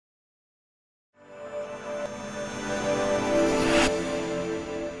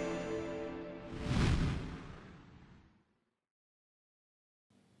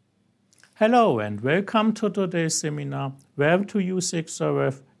Hello and welcome to today's seminar, where to use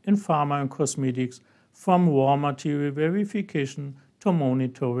XRF in pharma and cosmetics from raw material verification to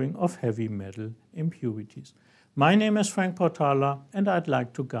monitoring of heavy metal impurities. My name is Frank Portala and I'd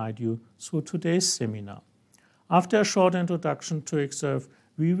like to guide you through today's seminar. After a short introduction to XRF,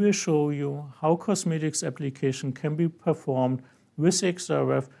 we will show you how cosmetics application can be performed with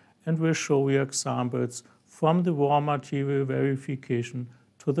XRF and will show you examples from the raw material verification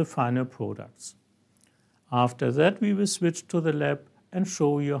to the final products. After that, we will switch to the lab and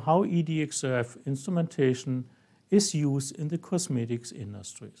show you how EDXRF instrumentation is used in the cosmetics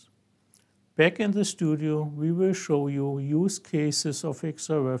industries. Back in the studio, we will show you use cases of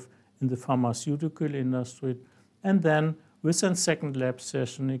XRF in the pharmaceutical industry, and then with a second lab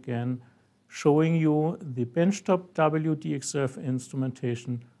session again, showing you the benchtop WDXRF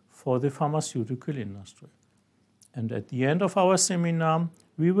instrumentation for the pharmaceutical industry. And at the end of our seminar,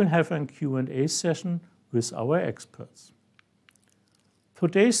 we will have a Q&A session with our experts.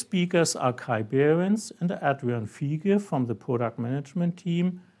 Today's speakers are Kai Behrens and Adrian Fiege from the product management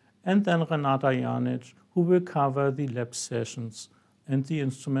team, and then Renata Janic, who will cover the lab sessions and the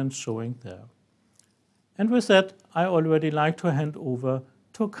instruments showing there. And with that, I already like to hand over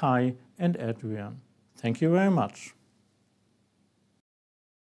to Kai and Adrian. Thank you very much.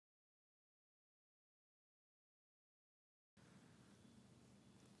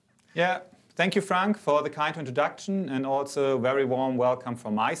 Yeah, thank you, Frank, for the kind introduction, and also a very warm welcome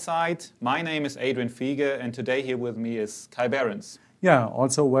from my side. My name is Adrian Fiege, and today here with me is Kai Behrens. Yeah,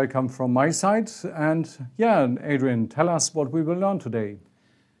 also welcome from my side. And yeah, Adrian, tell us what we will learn today.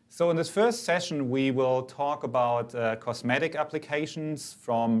 So in this first session, we will talk about cosmetic applications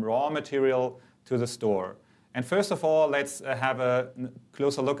from raw material to the store. And first of all, let's have a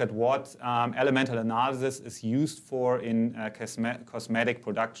closer look at what elemental analysis is used for in cosmetic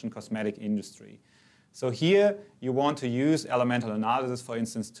production, cosmetic industry. So here you want to use elemental analysis, for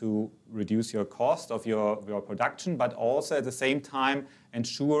instance, to reduce your cost of your production, but also at the same time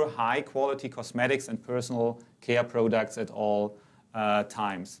ensure high quality cosmetics and personal care products at all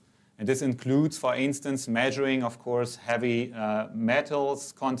times. And this includes, for instance, measuring, of course, heavy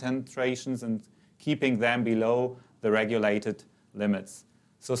metals concentrations and keeping them below the regulated limits.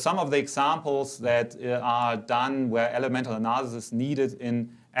 So some of the examples that are done where elemental analysis is needed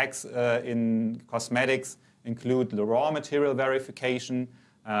in cosmetics include the raw material verification,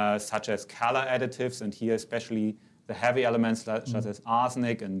 such as color additives, and here especially the heavy elements such as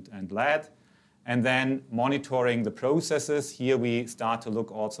arsenic and lead. And then monitoring the processes. Here we start to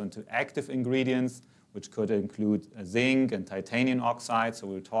look also into active ingredients, which could include zinc and titanium oxide. So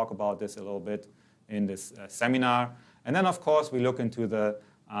we'll talk about this a little bit in this seminar. And then, of course, we look into the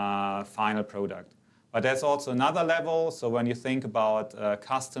final product. But there's also another level. So when you think about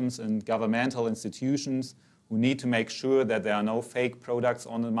customs and governmental institutions who need to make sure that there are no fake products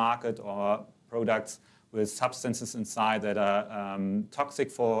on the market or products with substances inside that are toxic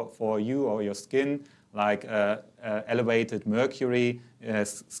for you or your skin, like elevated mercury,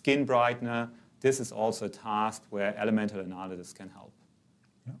 skin brightener, this is also a task where elemental analysis can help.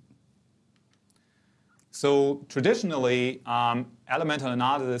 So traditionally, elemental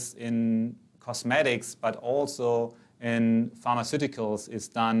analysis in cosmetics, but also in pharmaceuticals, is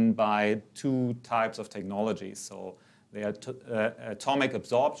done by two types of technologies. So they are atomic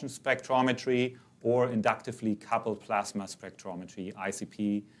absorption spectrometry or inductively coupled plasma spectrometry,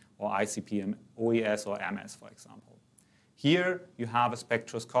 ICP or ICP OES or MS, for example. Here you have a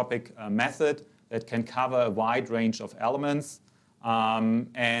spectroscopic method that can cover a wide range of elements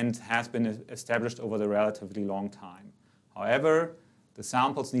and has been established over the relatively long time. However, the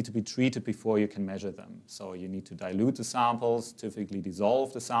samples need to be treated before you can measure them. So you need to dilute the samples, typically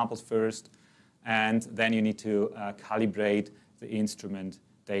dissolve the samples first, and then you need to calibrate the instrument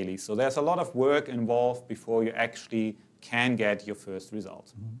daily. So there's a lot of work involved before you actually can get your first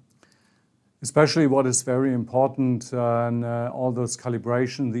results. Especially what is very important in all those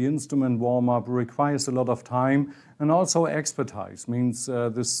calibration, the instrument warm-up requires a lot of time and also expertise. Means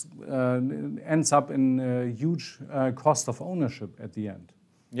this ends up in a huge cost of ownership at the end.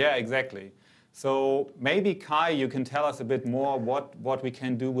 Yeah, exactly. So maybe Kai, you can tell us a bit more what we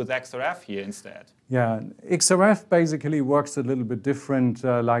can do with XRF here instead. Yeah, XRF basically works a little bit different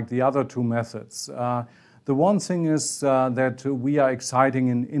like the other two methods. The one thing is that we are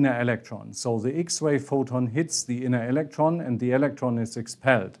exciting an inner electron. So the X-ray photon hits the inner electron and the electron is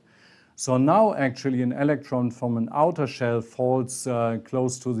expelled. So now actually an electron from an outer shell falls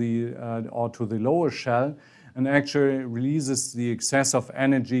close to the to the lower shell and actually releases the excess of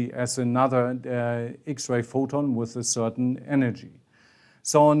energy as another X-ray photon with a certain energy.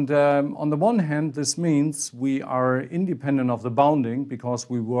 So on the one hand, this means we are independent of the bounding because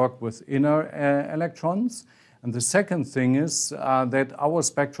we work with inner electrons. And the second thing is that our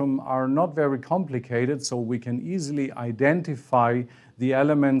spectrum are not very complicated, so we can easily identify the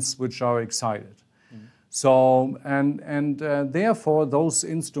elements which are excited. So, therefore, those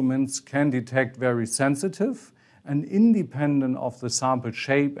instruments can detect very sensitive and independent of the sample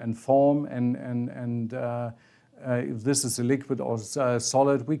shape and form and if this is a liquid or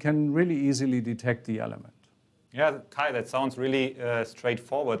solid, we can really easily detect the element. Yeah, Kai, that sounds really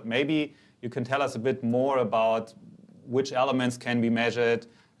straightforward. Maybe you can tell us a bit more about which elements can be measured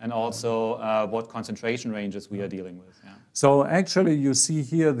and also what concentration ranges we are dealing with. Yeah. So actually you see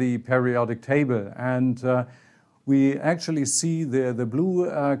here the periodic table, and we actually see the blue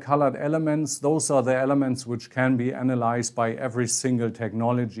colored elements. Those are the elements which can be analyzed by every single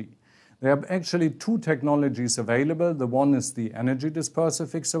technology. There are actually two technologies available. The one is the energy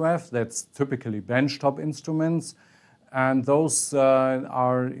dispersive XRF, that's typically benchtop instruments. And those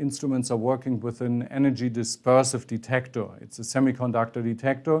instruments are working with an energy dispersive detector. It's a semiconductor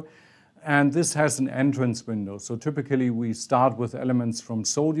detector, and this has an entrance window. So typically we start with elements from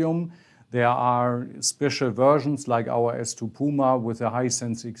sodium. There are special versions like our S2 Puma with a high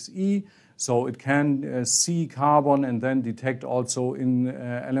sense XE, so it can see carbon and then detect also in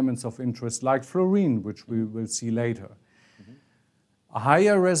elements of interest like fluorine, which we will see later. A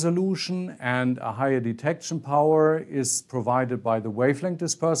higher resolution and a higher detection power is provided by the wavelength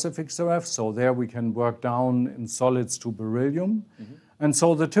dispersive XRF, so there we can work down in solids to beryllium. And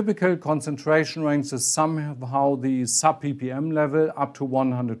so the typical concentration range is somehow the sub-ppm level up to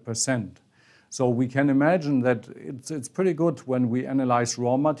 100%. So we can imagine that it's pretty good when we analyze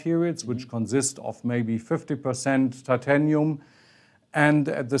raw materials, which consist of maybe 50% titanium, and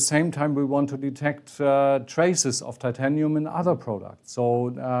at the same time, we want to detect traces of titanium in other products.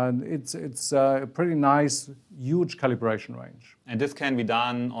 So it's a pretty nice, huge calibration range. And this can be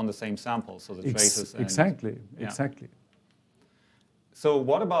done on the same sample, so the traces. Exactly. So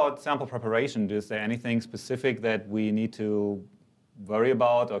what about sample preparation? Is there anything specific that we need to worry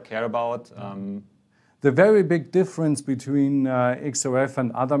about or care about? The very big difference between XRF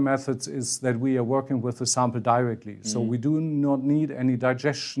and other methods is that we are working with the sample directly. So we do not need any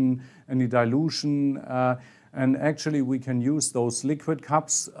digestion, any dilution, and actually we can use those liquid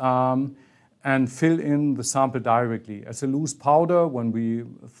cups and fill in the sample directly. As a loose powder, when we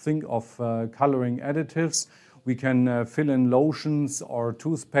think of coloring additives, we can fill in lotions or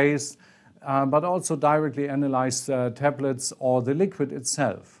toothpaste, but also directly analyze tablets or the liquid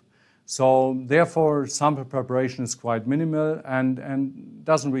itself. So therefore, sample preparation is quite minimal and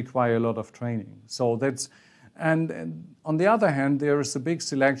doesn't require a lot of training. So that's, and on the other hand, there is a big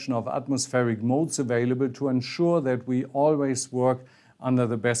selection of atmospheric modes available to ensure that we always work under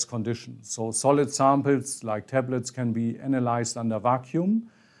the best conditions. So solid samples like tablets can be analyzed under vacuum.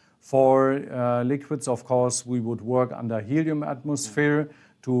 For liquids, of course, we would work under helium atmosphere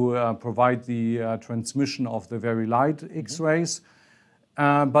to provide the transmission of the very light X-rays.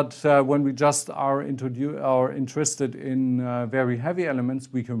 But when we just are interested in very heavy elements,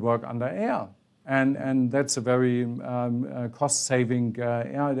 we can work under air. And that's a very cost-saving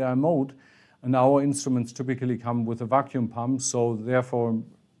air mode. And our instruments typically come with a vacuum pump, so therefore,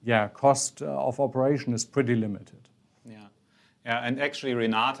 yeah, cost of operation is pretty limited. Yeah, and actually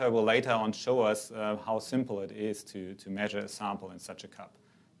Renata will later on show us how simple it is to measure a sample in such a cup.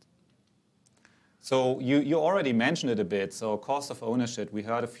 So you already mentioned it a bit, so cost of ownership. We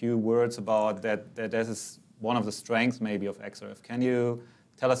heard a few words about that this is one of the strengths maybe of XRF. Can you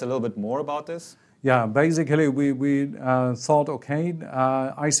tell us a little bit more about this? Yeah, basically we thought, okay,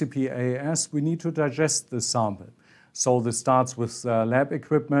 ICP AAS, we need to digest the sample. So this starts with lab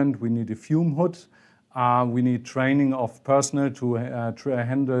equipment, we need a fume hood, we need training of personnel to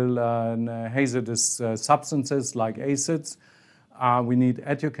handle hazardous substances like acids. We need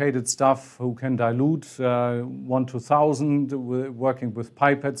educated staff who can dilute 1 to 1,000, working with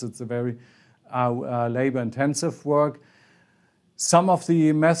pipettes. It's a very labor-intensive work. Some of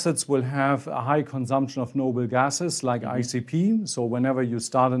the methods will have a high consumption of noble gases like ICP. So whenever you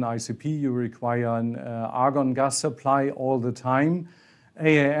start an ICP, you require an argon gas supply all the time.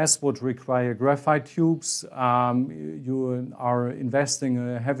 AAS would require graphite tubes. You are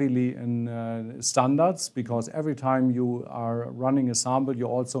investing heavily in standards because every time you are running a sample, you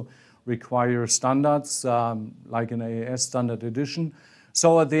also require standards like an AAS standard edition.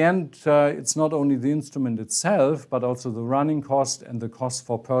 So at the end, it's not only the instrument itself, but also the running cost and the cost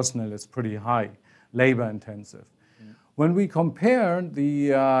for personnel is pretty high, labor intensive. When we compare the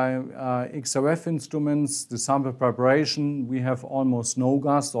XRF instruments, the sample preparation, we have almost no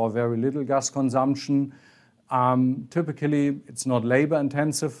gas or very little gas consumption. Typically, it's not labor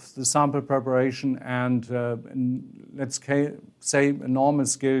intensive, the sample preparation, and let's say a normal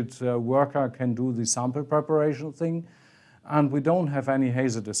skilled worker can do the sample preparation thing, and we don't have any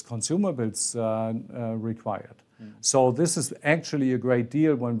hazardous consumables required. So this is actually a great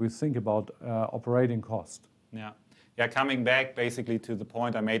deal when we think about operating cost. Yeah, coming back basically to the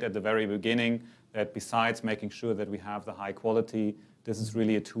point I made at the very beginning, that besides making sure that we have the high quality, this is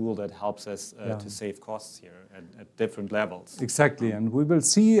really a tool that helps us to save costs here at different levels. Exactly, and we will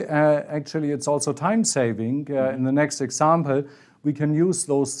see actually it's also time saving. In the next example, we can use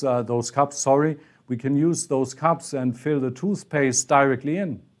those cups, we can use those cups and fill the toothpaste directly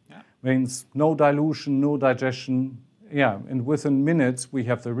in. Means no dilution, no digestion, and within minutes we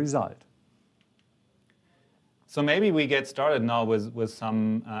have the result. So maybe we get started now with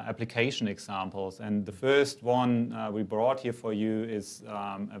some application examples. And the first one we brought here for you is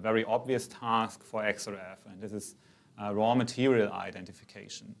a very obvious task for XRF, and this is raw material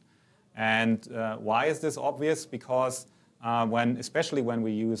identification. And why is this obvious? Because especially when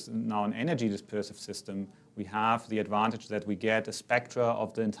we use now an energy dispersive system, we have the advantage that we get a spectra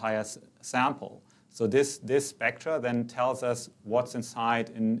of the entire sample. So this spectra then tells us what's inside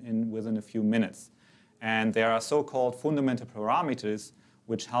within a few minutes. And there are so-called fundamental parameters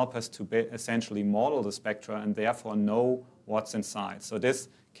which help us to essentially model the spectra and therefore know what's inside. So this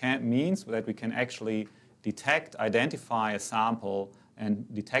means that we can actually identify a sample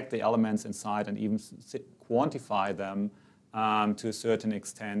and detect the elements inside and even quantify them to a certain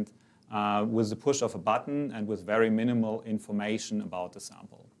extent with the push of a button and with very minimal information about the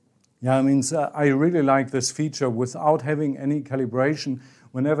sample. Yeah, I really like this feature without having any calibration.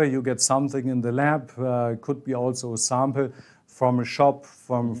 Whenever you get something in the lab, could be also a sample from a shop,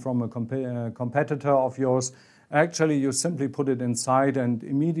 from a competitor of yours. Actually, you simply put it inside and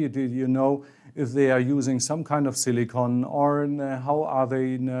immediately you know if they are using some kind of silicon or how are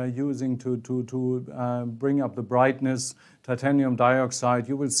they using to bring up the brightness, titanium dioxide.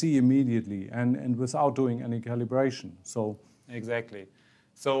 You will see immediately and without doing any calibration. So exactly.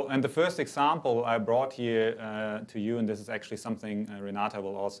 So, and the first example I brought here to you, and this is actually something Renata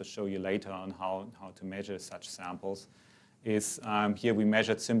will also show you later on how to measure such samples, is here we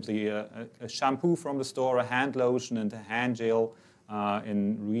measured simply a shampoo from the store, a hand lotion and a hand gel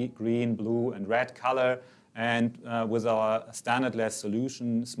in green, blue and red color, and with our standardless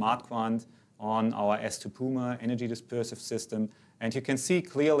solution, SmartQuant, on our S2 Puma energy dispersive system. And you can see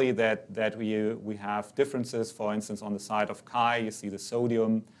clearly that we have differences. For instance, on the side of Kai, you see the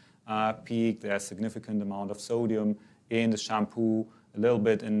sodium peak. There's a significant amount of sodium in the shampoo, a little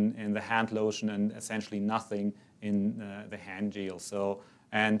bit in the hand lotion, and essentially nothing in the hand gel. So,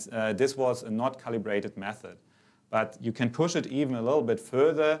 and this was a not calibrated method. But you can push it even a little bit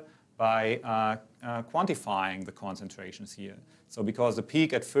further by quantifying the concentrations here. So because the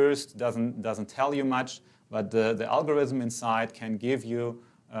peak at first doesn't tell you much, but the algorithm inside can give you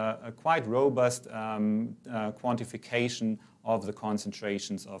a quite robust quantification of the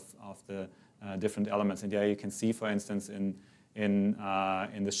concentrations of the different elements. And there you can see, for instance, in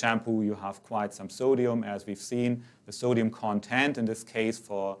the shampoo you have quite some sodium, as we've seen. The sodium content in this case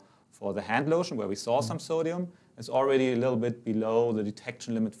for the hand lotion, where we saw some sodium, is already a little bit below the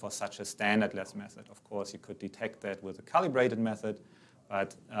detection limit for such a standardless method. Of course, you could detect that with a calibrated method,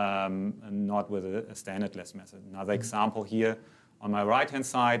 but not with a standardless method. Another example here on my right-hand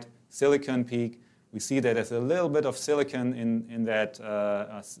side, silicon peak. We see that there's a little bit of silicon in that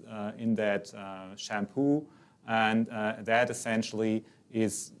shampoo, and that essentially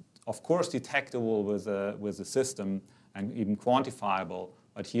is, of course, detectable with the system and even quantifiable.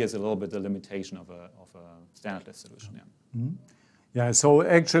 But here's a little bit the limitation of a standardless solution. Yeah. Mm-hmm. Yeah, so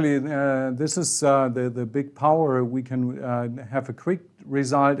actually this is the big power. We can have a quick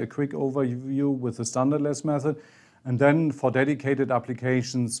result, a quick overview with the standardless method. And then for dedicated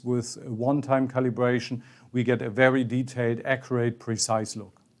applications with one-time calibration, we get a very detailed, accurate, precise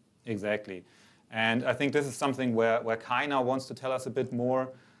look. Exactly. And I think this is something where Kai now wants to tell us a bit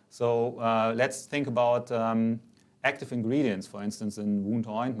more. So let's think about active ingredients, for instance, in wound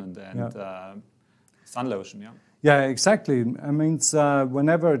ointment and sun lotion. Yeah. Yeah, exactly. I mean,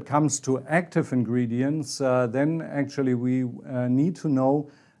 whenever it comes to active ingredients, then actually we need to know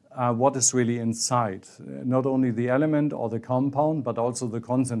what is really inside. Not only the element or the compound, but also the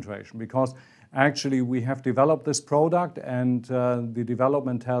concentration. Because actually we have developed this product and the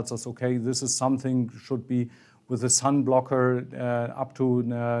development tells us, okay, this is something should be with a sun blocker up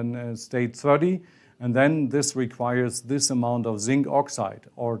to state 30. And then this requires this amount of zinc oxide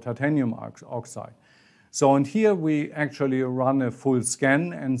or titanium oxide. So and here we actually run a full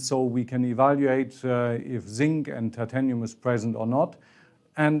scan, and so we can evaluate if zinc and titanium is present or not,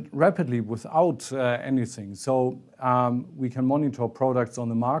 and rapidly without anything. So we can monitor products on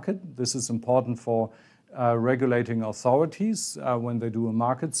the market. This is important for regulating authorities when they do a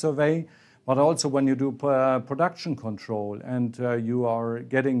market survey, but also when you do production control and you are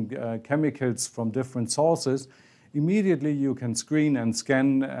getting chemicals from different sources. Immediately you can screen and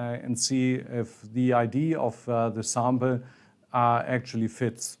scan and see if the ID of the sample actually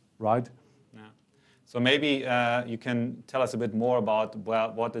fits, right? Yeah. So maybe you can tell us a bit more about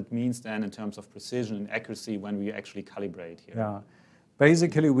what it means then in terms of precision and accuracy when we actually calibrate here. Yeah.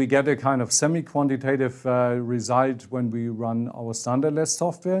 Basically, we get a kind of semi-quantitative result when we run our standardless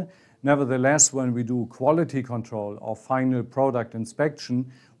software. Nevertheless, when we do quality control or final product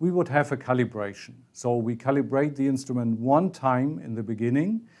inspection, we would have a calibration. So we calibrate the instrument one time in the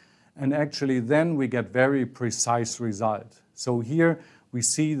beginning, and actually then we get very precise result. So here we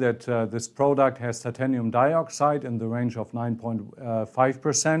see that this product has titanium dioxide in the range of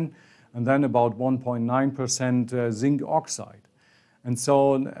 9.5% and then about 1.9% zinc oxide. And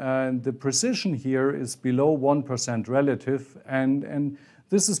so the precision here is below 1% relative, and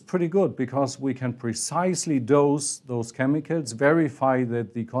this is pretty good because we can precisely dose those chemicals, verify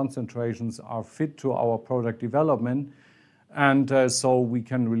that the concentrations are fit to our product development, and so we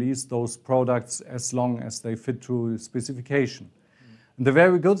can release those products as long as they fit to specification. And the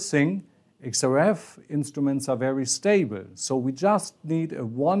very good thing, XRF instruments are very stable, so we just need a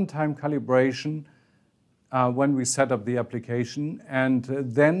one-time calibration when we set up the application, and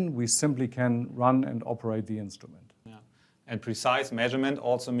then we simply can run and operate the instrument. And precise measurement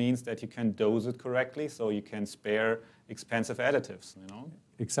also means that you can dose it correctly, so you can spare expensive additives, you know?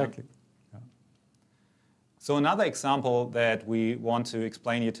 Exactly. Yeah. So another example that we want to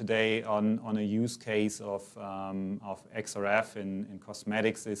explain you today on a use case of XRF in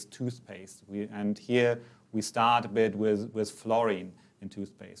cosmetics is toothpaste. And here we start a bit with fluorine in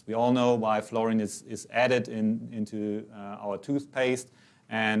toothpaste. We all know why fluorine is added into our toothpaste,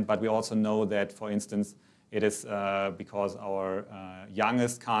 but we also know that, for instance, it is because our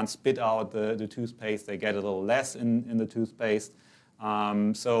youngest can't spit out the toothpaste. They get a little less in the toothpaste.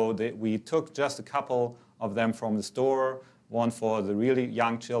 We took just a couple of them from the store, one for the really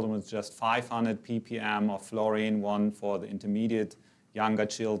young children with just 500 ppm of fluorine, one for the intermediate younger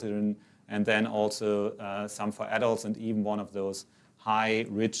children, and then also some for adults, and even one of those high,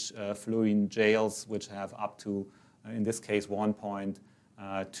 rich fluorine gels, which have up to, in this case,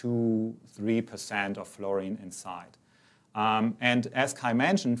 1.23% of fluorine inside. And as Kai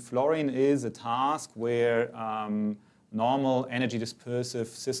mentioned, fluorine is a task where normal energy dispersive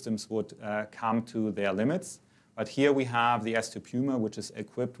systems would come to their limits. But here we have the S2 Puma, which is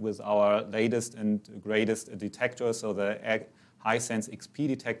equipped with our latest and greatest detector, so the HiSense XP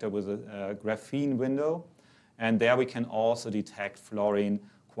detector with a graphene window. And there we can also detect fluorine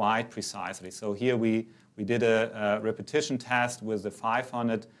quite precisely. So here we did a repetition test with the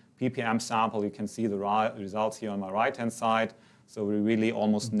 500 ppm sample. You can see the results here on my right-hand side. So we really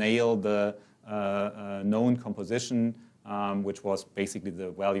almost nailed the known composition, which was basically the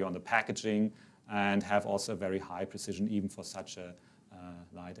value on the packaging, and have also very high precision even for such a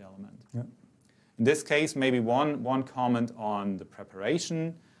light element. Yeah. In this case, maybe one comment on the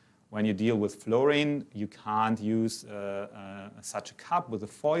preparation. When you deal with fluorine, you can't use such a cup with a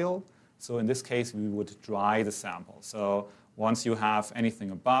foil. So in this case, we would dry the sample. So once you have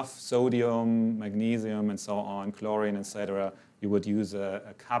anything above sodium, magnesium, and so on, chlorine, etc., you would use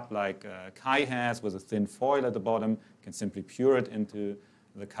a cup like Kai has with a thin foil at the bottom. You can simply pour it into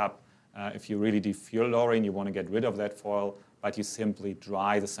the cup. If you really defure fluorine, you want to get rid of that foil, but you simply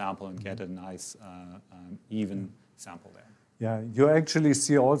dry the sample and get a nice, even sample there. Yeah, you actually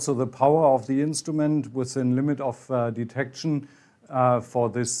see also the power of the instrument within limit of detection for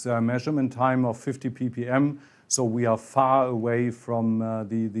this measurement time of 50 ppm. So we are far away from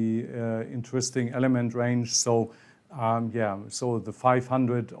the interesting element range. So so the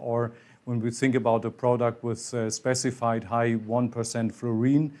 500, or when we think about a product with specified high 1%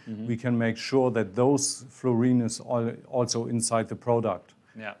 fluorine, we can make sure that those fluorine is also inside the product.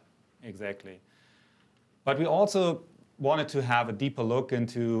 Yeah, exactly. But we also wanted to have a deeper look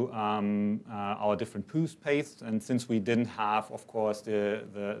into our different toothpaste, and since we didn't have, of course,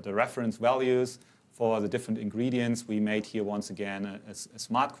 the reference values for the different ingredients, we made here once again a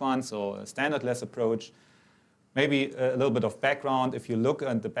smart quant, so a standardless approach. Maybe a little bit of background. If you look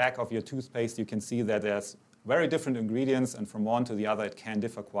at the back of your toothpaste, you can see that there's very different ingredients, and from one to the other it can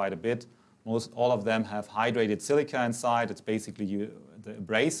differ quite a bit. all of them have hydrated silica inside. It's basically the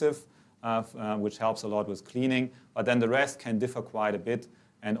abrasive, which helps a lot with cleaning. But then the rest can differ quite a bit,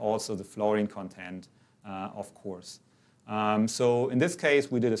 and also the fluorine content, of course. So in this case,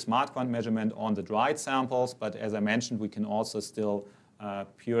 we did a smart quant measurement on the dried samples, but as I mentioned, we can also still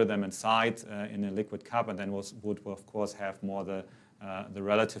pure them inside in a liquid cup, and then would of course have more the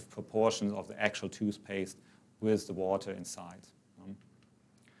relative proportions of the actual toothpaste with the water inside.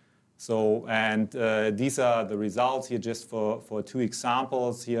 These are the results here just for two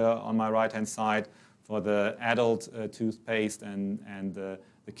examples here on my right-hand side for the adult toothpaste and the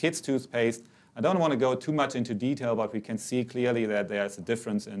kids' toothpaste. I don't want to go too much into detail, but we can see clearly that there's a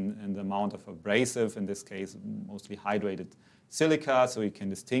difference in the amount of abrasive, in this case mostly hydrated silica, so you can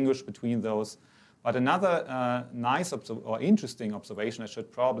distinguish between those. But another nice or interesting observation, I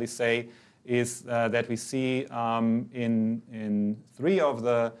should probably say, is that we see in 3 of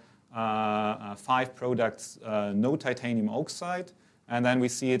the 5 products no titanium oxide, and then we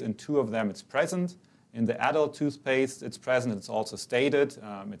see it in 2 of them it's present. In the adult toothpaste it's present, it's also stated.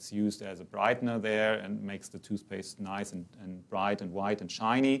 It's used as a brightener there and makes the toothpaste nice and bright and white and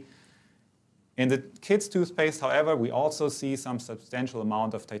shiny. In the kids' toothpaste, however, we also see some substantial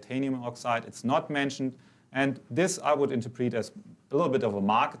amount of titanium oxide. It's not mentioned, and this I would interpret as a little bit of a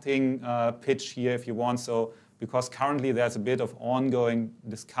marketing pitch here, if you want so, because currently there's a bit of ongoing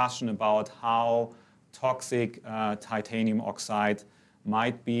discussion about how toxic titanium oxide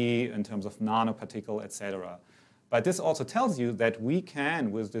might be in terms of nanoparticle, etc. But this also tells you that we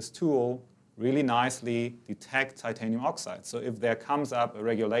can, with this tool, really nicely detect titanium oxide. So if there comes up a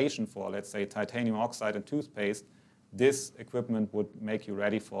regulation for, let's say, titanium oxide in toothpaste, this equipment would make you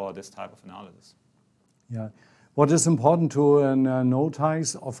ready for this type of analysis. Yeah. What is important to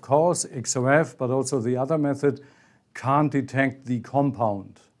notice, of course, XRF, but also the other method, can't detect the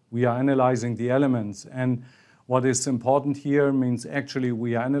compound. We are analyzing the elements. And what is important here means actually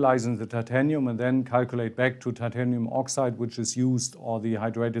we are analyzing the titanium and then calculate back to titanium oxide, which is used, or the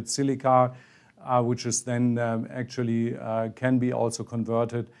hydrated silica, which is then actually can be also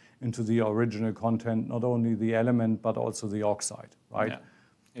converted into the original content, not only the element, but also the oxide, right? Yeah,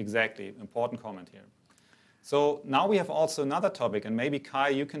 exactly. Important comment here. So now we have also another topic, and maybe Kai,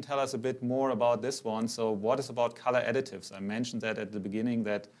 you can tell us a bit more about this one. So what is about color additives? I mentioned that at the beginning,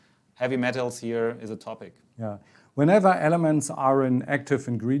 that heavy metals here is a topic. Yeah. Whenever elements are in active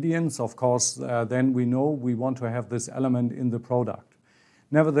ingredients, of course, then we know we want to have this element in the product.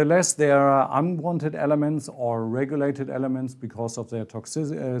 Nevertheless, there are unwanted elements or regulated elements because of their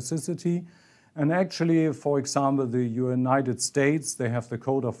toxicity. And actually, for example, the United States, they have the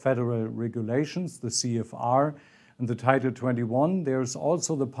Code of Federal Regulations, the CFR, and the Title 21. There's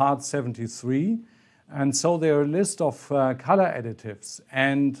also the Part 73. And so there are a list of color additives.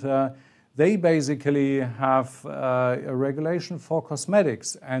 And they basically have a regulation for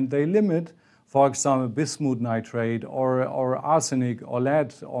cosmetics. And they limit, for example, bismuth nitrate or arsenic or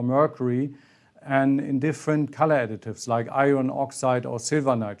lead or mercury, and in different color additives like iron oxide or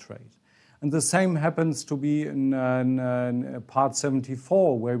silver nitrate. And the same happens to be in Part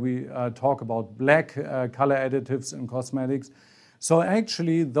 74, where we talk about black color additives in cosmetics. So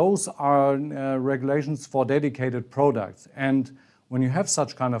actually, those are regulations for dedicated products. And when you have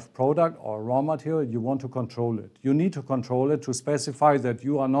such kind of product or raw material, you want to control it. You need to control it to specify that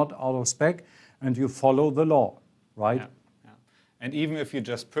you are not out of spec and you follow the law, right? Yeah. Yeah. And even if you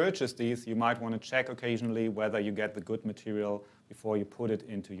just purchase these, you might want to check occasionally whether you get the good material before you put it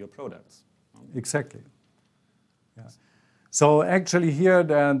into your products. Exactly. Yeah. So actually here,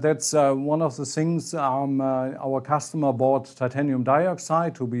 that's one of the things our customer bought titanium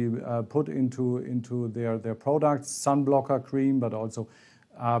dioxide to be put into their products, sunblocker cream, but also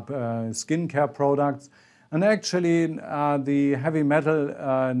skincare products. And actually, the heavy metal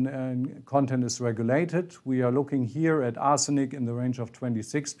content is regulated. We are looking here at arsenic in the range of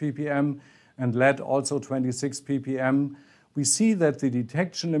 26 ppm and lead also 26 ppm. We see that the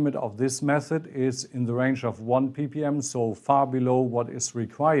detection limit of this method is in the range of 1 ppm, so far below what is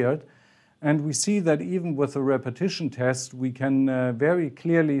required. And we see that even with a repetition test, we can very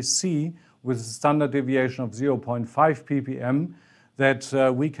clearly see with a standard deviation of 0.5 ppm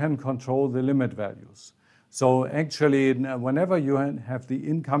that we can control the limit values. So actually, whenever you have the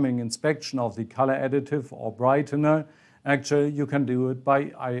incoming inspection of the color additive or brightener, actually you can do it by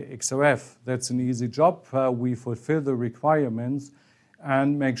XRF. That's an easy job. We fulfill the requirements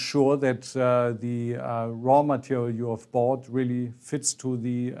and make sure that the raw material you have bought really fits to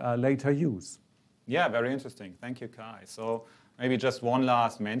the later use. Yeah, very interesting. Thank you, Kai. So maybe just one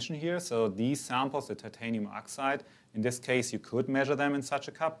last mention here. So these samples, the titanium oxide, In this case, you could measure them in such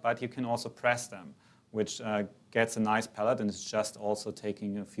a cup, but you can also press them, which gets a nice palette, and it's just also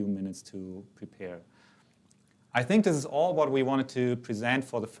taking a few minutes to prepare. I think this is all what we wanted to present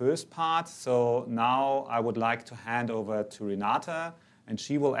for the first part. So now I would like to hand over to Renata, and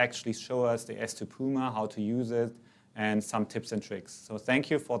she will actually show us the S2 Puma, how to use it, and some tips and tricks. So thank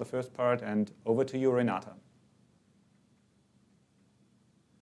you for the first part, and over to you, Renata.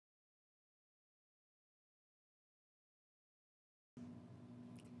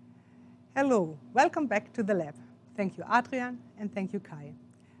 Hello, welcome back to the lab. Thank you, Adrian, and thank you, Kai.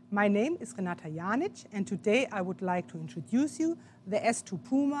 My name is Renata Janic, and today I would like to introduce you the S2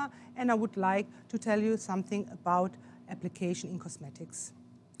 Puma, and I would like to tell you something about application in cosmetics.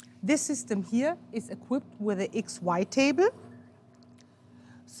 This system here is equipped with a XY table.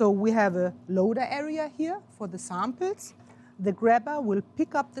 So we have a loader area here for the samples. The grabber will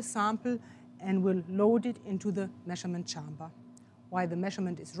pick up the sample and will load it into the measurement chamber. While the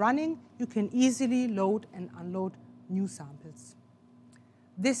measurement is running, you can easily load and unload new samples.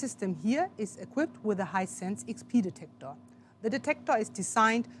 This system here is equipped with a high-sense XP detector. The detector is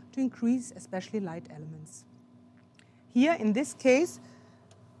designed to increase especially light elements. Here, in this case,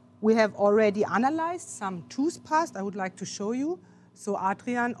 we have already analyzed some toothpaste I would like to show you. So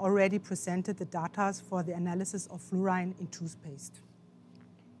Adrian already presented the data for the analysis of fluorine in toothpaste.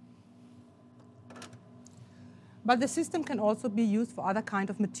 But the system can also be used for other kind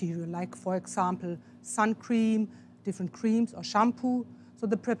of material, like, for example, sun cream, different creams, or shampoo. So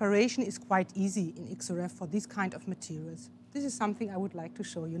the preparation is quite easy in XRF for these kind of materials. This is something I would like to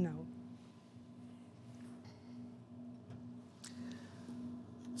show you now.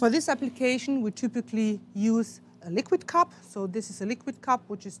 For this application, we typically use a liquid cup. So this is a liquid cup,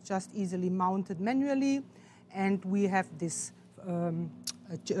 which is just easily mounted manually. And we have this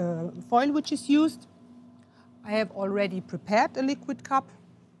foil which is used. I have already prepared a liquid cup,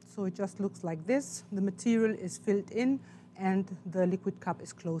 so it just looks like this. The material is filled in, and the liquid cup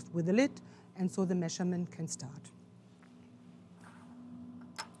is closed with a lid, and so the measurement can start.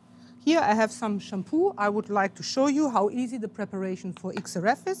 Here I have some shampoo. I would like to show you how easy the preparation for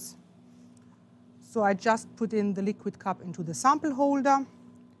XRF is. So I just put in the liquid cup into the sample holder,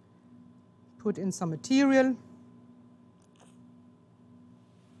 put in some material,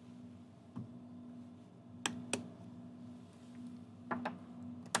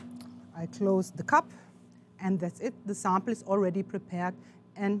 I close the cup, and that's it. The sample is already prepared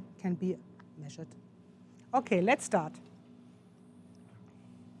and can be measured. Okay, let's start.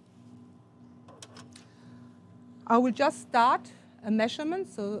 I will just start a measurement,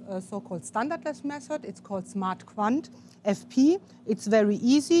 so a so-called standardless method. It's called Smart Quant FP. It's very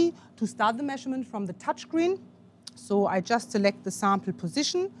easy to start the measurement from the touchscreen. So I just select the sample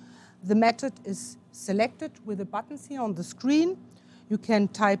position. The method is selected with the buttons here on the screen. You can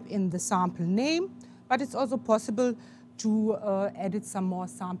type in the sample name, but it's also possible to edit some more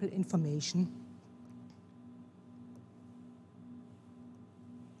sample information.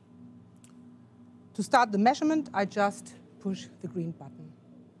 To start the measurement, I just push the green button.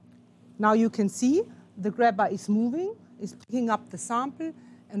 Now you can see the grabber is moving, is picking up the sample,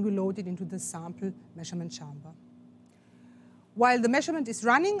 and we load it into the sample measurement chamber. While the measurement is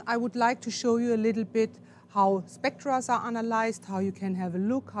running, I would like to show you a little bit how spectra are analyzed, how you can have a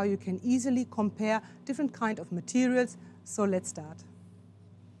look, how you can easily compare different kind of materials. So let's start.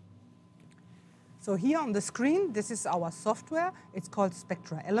 So here on the screen, this is our software. It's called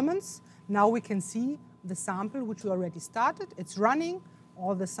Spectra Elements. Now we can see the sample which we already started. It's running.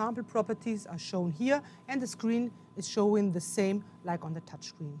 All the sample properties are shown here, and the screen is showing the same like on the touch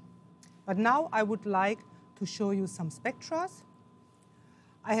screen. But now I would like to show you some spectra.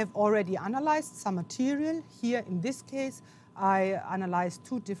 I have already analyzed some material. Here in this case, I analyzed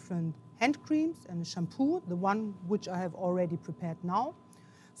 2 different hand creams and a shampoo, the one which I have already prepared now.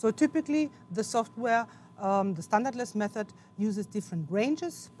 So typically the software, the standardless method, uses different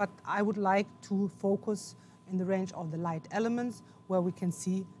ranges, but I would like to focus in the range of the light elements where we can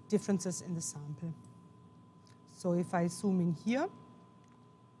see differences in the sample. So if I zoom in here,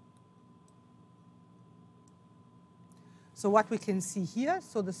 so what we can see here,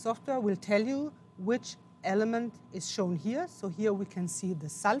 so the software will tell you which element is shown here. So here we can see the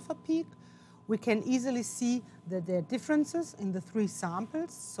sulfur peak. We can easily see that there are differences in the 3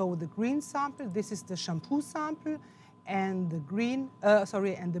 samples. So the green sample, this is the shampoo sample, and the green,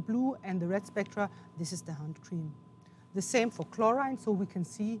 and the blue and the red spectra, this is the hand cream. The same for chlorine, so we can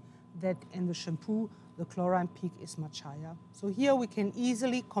see that in the shampoo, the chlorine peak is much higher. So here we can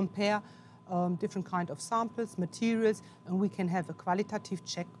easily compare different kind of samples, materials, and we can have a qualitative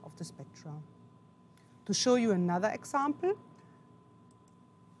check of the spectra. To show you another example,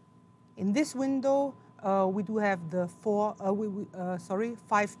 in this window we do have the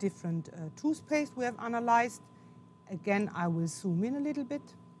 5 different toothpaste we have analyzed. Again, I will zoom in a little bit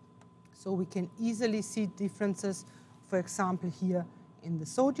so we can easily see differences, for example, here in the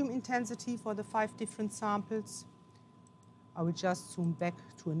sodium intensity for the 5 different samples. I will just zoom back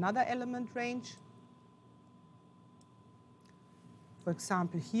to another element range. For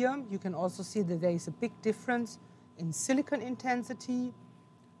example, here you can also see that there is a big difference in silicon intensity.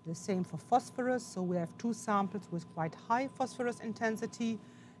 The same for phosphorus. So we have 2 samples with quite high phosphorus intensity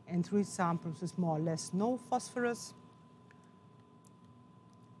and 3 samples with more or less no phosphorus.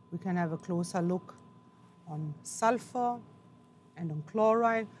 We can have a closer look on sulfur and on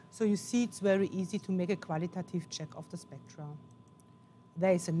chlorine. So you see it's very easy to make a qualitative check of the spectra.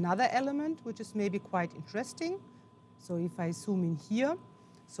 There is another element which is maybe quite interesting. So if I zoom in here,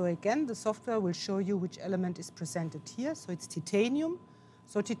 so again the software will show you which element is presented here. So it's titanium.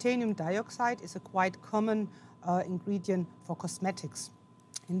 So titanium dioxide is a quite common ingredient for cosmetics.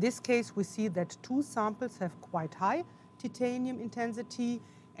 In this case, we see that 2 samples have quite high titanium intensity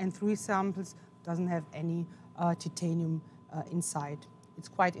and 3 samples doesn't have any titanium inside. It's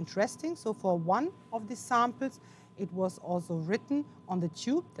quite interesting. So for one of these samples, it was also written on the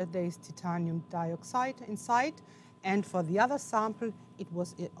tube that there is titanium dioxide inside. And for the other sample, it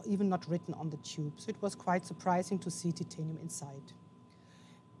was even not written on the tube. So it was quite surprising to see titanium inside.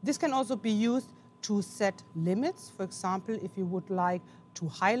 This can also be used to set limits. For example, if you would like to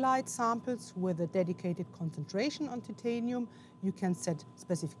highlight samples with a dedicated concentration on titanium, you can set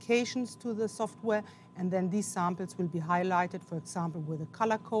specifications to the software, and then these samples will be highlighted, for example, with a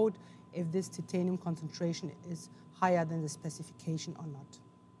color code if this titanium concentration is higher than the specification or not.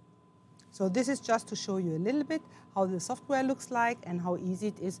 So this is just to show you a little bit how the software looks like and how easy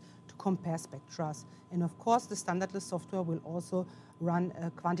it is to compare spectra. And of course, the standardless software will also run a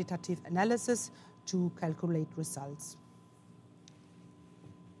quantitative analysis to calculate results.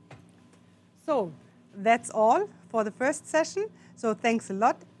 So that's all for the first session. So thanks a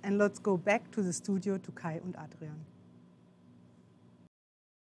lot, and let's go back to the studio to Kai and Adrian.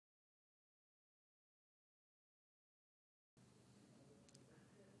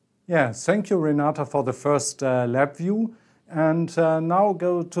 Yeah, thank you, Renata, for the first lab view. And now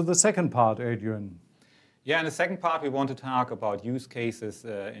go to the second part, Adrian. Yeah, in the second part, we want to talk about use cases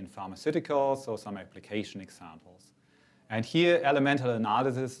in pharmaceuticals, so some application examples. And here, elemental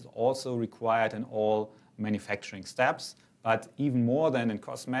analysis is also required in all manufacturing steps. But even more than in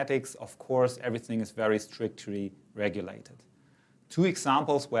cosmetics, of course, everything is very strictly regulated. 2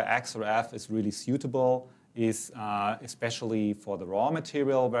 examples where XRF is really suitable is especially for the raw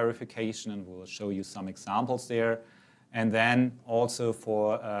material verification, and we'll show you some examples there. And then also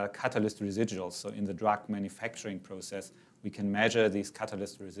for catalyst residuals. So in the drug manufacturing process, we can measure these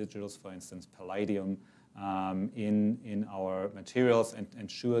catalyst residuals, for instance, palladium, in our materials and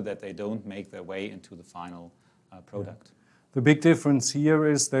ensure that they don't make their way into the final product. The big difference here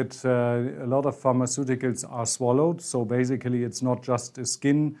is that a lot of pharmaceuticals are swallowed. So basically, it's not just a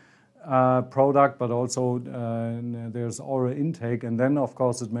skin product, but also there's oral intake. And then, of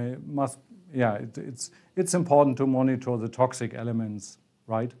course, it's important to monitor the toxic elements,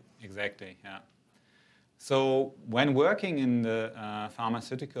 right? Exactly, yeah. So when working in the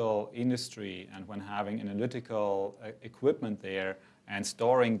pharmaceutical industry and when having analytical equipment there and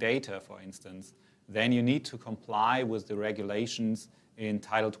storing data, for instance, then you need to comply with the regulations in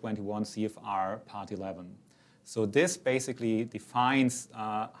Title 21 CFR Part 11. So this basically defines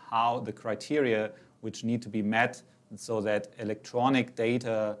how the criteria which need to be met so that electronic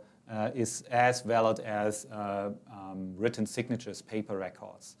data is as valid as written signatures, paper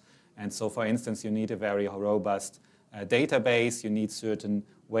records. And so, for instance, you need a very robust database. You need certain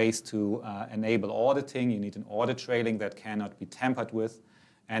ways to enable auditing. You need an audit trailing that cannot be tampered with.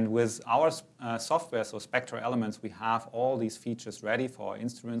 And with our software, so Spectra Elements, we have all these features ready for our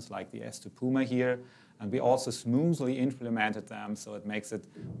instruments like the S2 Puma here. And we also smoothly implemented them, so it makes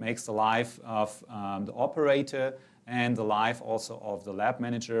the life of the operator and the life also of the lab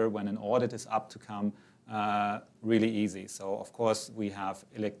manager when an audit is up to come really easy. So of course we have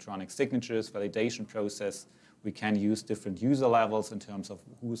electronic signatures, validation process. We can use different user levels in terms of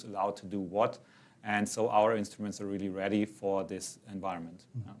who's allowed to do what. And so our instruments are really ready for this environment.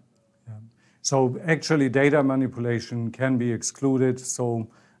 Yeah. Yeah. So actually data manipulation can be excluded. So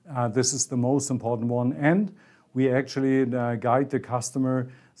this is the most important one. And we actually guide the customer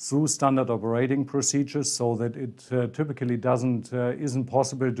through standard operating procedures so that it typically isn't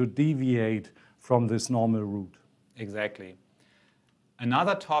possible to deviate from this normal route. Exactly.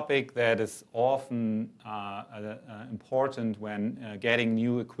 Another topic that is often important when getting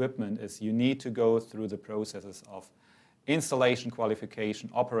new equipment is you need to go through the processes of installation qualification,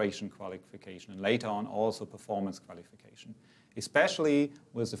 operation qualification, and later on also performance qualification. Especially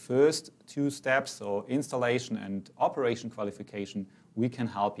with the first two steps, so installation and operation qualification, we can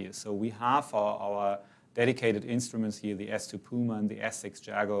help you. So we have for our dedicated instruments here, the S2 Puma and the S6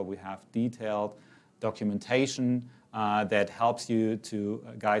 Jaguar, we have detailed documentation that helps you to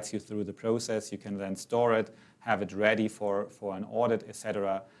guides you through the process. You can then store it, have it ready for an audit,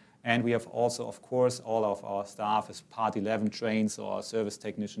 etc. And we have also, of course, all of our staff is Part 11 trained, so our service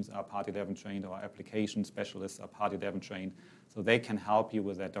technicians are Part 11 trained, our application specialists are Part 11 trained, so they can help you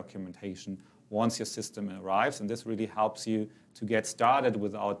with that documentation once your system arrives, and this really helps you to get started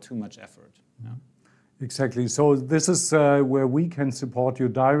without too much effort. Yeah. Exactly. So this is where we can support you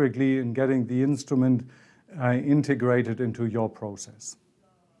directly in getting the instrument integrated into your process.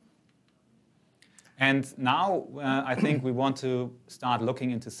 And now I think we want to start looking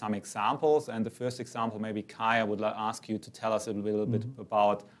into some examples. And the first example, maybe Kai, I would ask you to tell us a little bit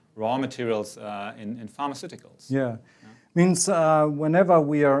about raw materials in pharmaceuticals. Yeah. Means whenever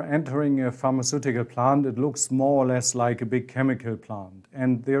we are entering a pharmaceutical plant, it looks more or less like a big chemical plant.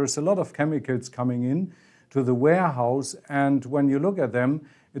 And there's a lot of chemicals coming in to the warehouse. And when you look at them,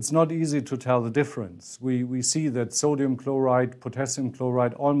 it's not easy to tell the difference. We see that sodium chloride, potassium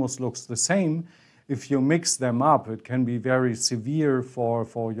chloride almost looks the same. If you mix them up, it can be very severe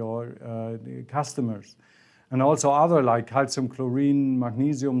for your customers. And also other like calcium chlorine,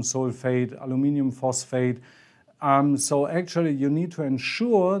 magnesium sulfate, aluminum phosphate. So actually you need to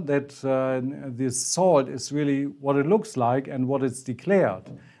ensure that this salt is really what it looks like and what it's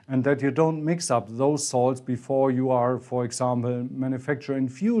declared. And that you don't mix up those salts before you are, for example, manufacture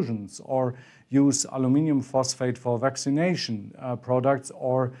infusions or use aluminum phosphate for vaccination products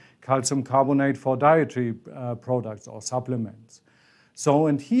or calcium carbonate for dietary products or supplements. So,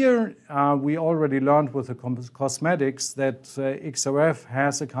 and here we already learned with the cosmetics that XRF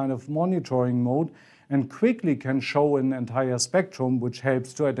has a kind of monitoring mode and quickly can show an entire spectrum which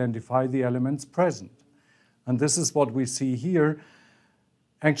helps to identify the elements present. And this is what we see here.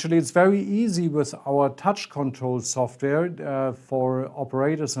 Actually, it's very easy with our touch control software for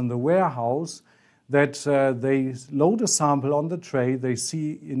operators in the warehouse that they load a sample on the tray, they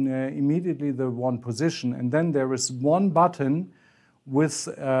see immediately the one position, and then there is one button with,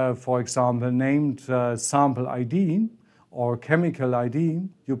 for example, named sample ID or chemical ID.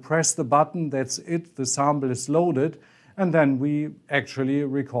 You press the button, that's it, the sample is loaded, and then we actually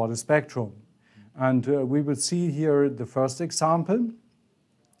record a spectrum. And we will see here the first example.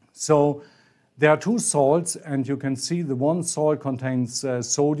 So there are two salts, and you can see the one salt contains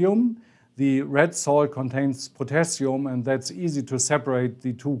sodium, the red salt contains potassium, and that's easy to separate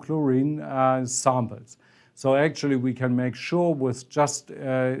the two chlorine samples. So actually we can make sure with just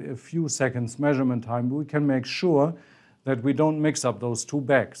a few seconds measurement time, we can make sure that we don't mix up those two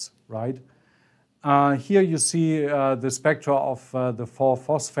bags, right? Here you see the spectra of the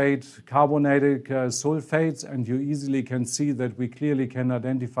 4-phosphate carbonated sulfates, and you easily can see that we clearly can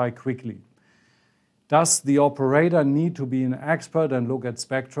identify quickly. Does the operator need to be an expert and look at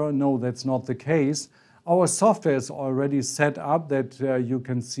spectra? No, that's not the case. Our software is already set up that you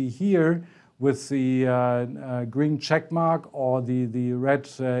can see here with the green check mark or the red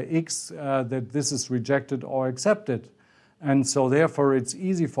X that this is rejected or accepted. And so therefore it's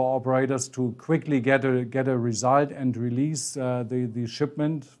easy for operators to quickly get a result and release the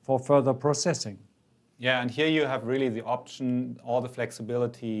shipment for further processing. Yeah, and here you have really the option, all the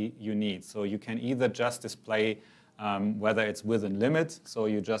flexibility you need. So you can either just display whether it's within limit, so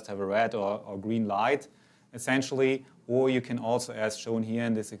you just have a red or green light, essentially, or you can also, as shown here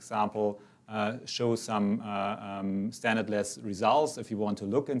in this example, show some standardless results if you want to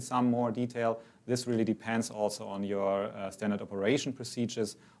look in some more detail. This really depends also on your standard operation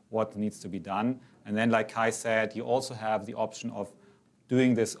procedures, what needs to be done. And then, like Kai said, you also have the option of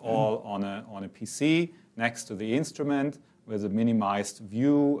doing this all on a PC next to the instrument with a minimized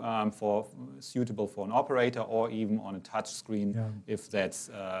view suitable for an operator, or even on a touch screen if that's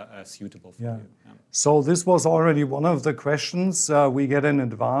suitable for you. Yeah. So this was already one of the questions we get in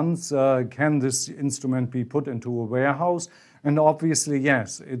advance. Can this instrument be put into a warehouse? And obviously,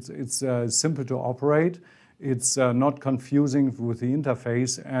 yes, it's simple to operate. It's not confusing with the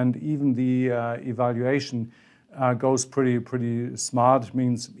interface, and even the evaluation goes pretty smart.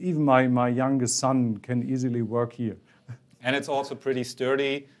 Means even my youngest son can easily work here. And it's also pretty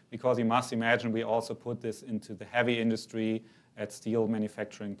sturdy, because you must imagine we also put this into the heavy industry at steel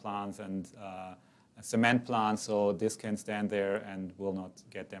manufacturing plants and cement plant, so this can stand there and will not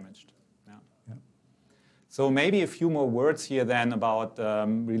get damaged. Yeah. Yeah. So maybe a few more words here then about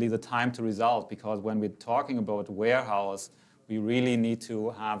really the time to result, because when we're talking about warehouse, we really need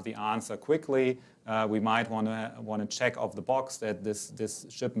to have the answer quickly. We might want to check off the box that this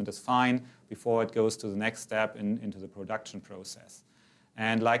shipment is fine before it goes to the next step into the production process.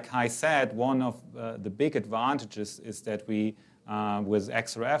 And like Kai said, one of the big advantages is that we, with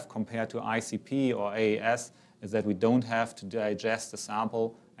XRF compared to ICP or AES, is that we don't have to digest the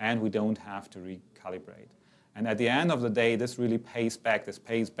sample and we don't have to recalibrate. And at the end of the day, this really pays back. This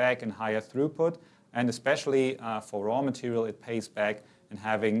pays back in higher throughput, and especially for raw material, it pays back in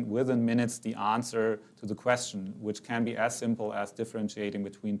having within minutes the answer to the question, which can be as simple as differentiating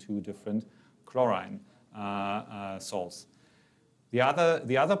between two different chlorine salts. The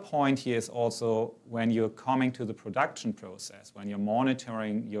other point here is also when you're coming to the production process, when you're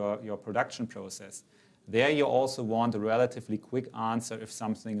monitoring your production process, there you also want a relatively quick answer if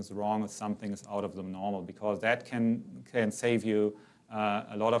something is wrong, if something is out of the normal, because that can save you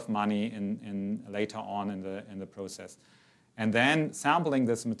a lot of money later on in the process. And then sampling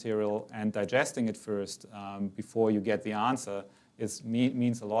this material and digesting it first before you get the answer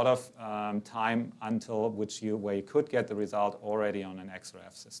means a lot of time until where you could get the result already on an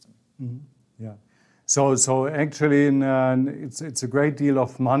XRF system. Mm-hmm. Yeah. So actually, it's a great deal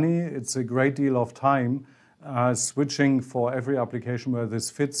of money. It's a great deal of time switching for every application where this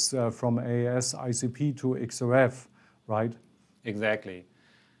fits from AES, ICP to XRF, right? Exactly.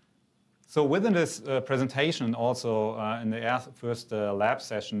 So within this presentation, also in the first lab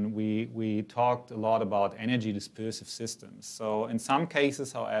session, we talked a lot about energy dispersive systems. So in some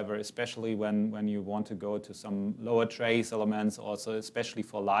cases, however, especially when you want to go to some lower trace elements, also especially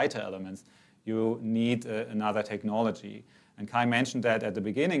for lighter elements, you need another technology. And Kai mentioned that at the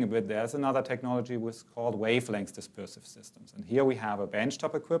beginning a bit. There's another technology which is called wavelength dispersive systems. And here we have a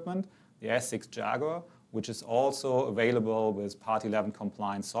benchtop equipment, the S6 Jaguar, which is also available with Part 11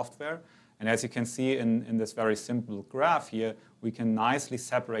 compliant software. And as you can see in this very simple graph here, we can nicely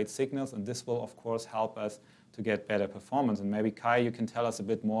separate signals, and this will, of course, help us to get better performance. And maybe, Kai, you can tell us a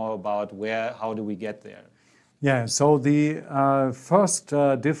bit more about how do we get there? Yeah, so the first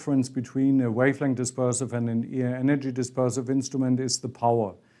difference between a wavelength dispersive and an energy dispersive instrument is the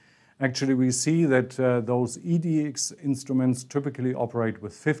power. Actually, we see that those EDX instruments typically operate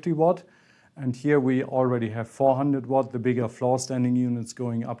with 50 watt. And here we already have 400 watt, the bigger floor standing units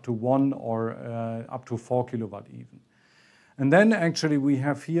going up to 1 or up to 4 kilowatt even. And then actually we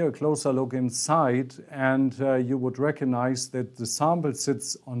have here a closer look inside, and you would recognize that the sample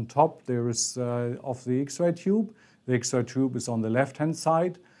sits on top. There is of the X-ray tube. The X-ray tube is on the left-hand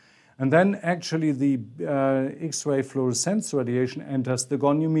side. And then actually the X-ray fluorescence radiation enters the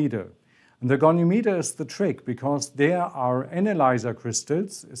goniometer. And the goniometer is the trick, because there are analyzer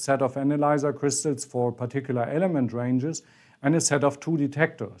crystals, a set of analyzer crystals for particular element ranges, and a set of 2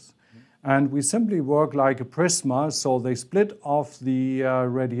 detectors. And we simply work like a prisma, so they split off the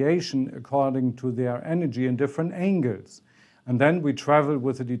radiation according to their energy in different angles. And then we travel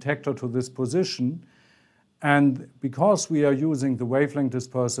with the detector to this position. And because we are using the wavelength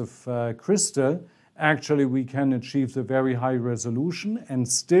dispersive crystal, actually we can achieve the very high resolution and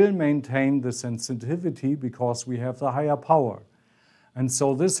still maintain the sensitivity because we have the higher power. And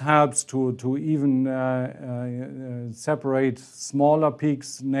so this helps to even separate smaller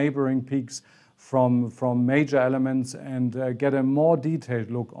peaks, neighboring peaks from major elements, and get a more detailed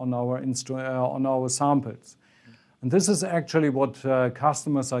look on our samples. And this is actually what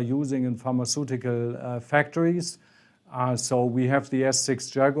customers are using in pharmaceutical factories. So we have the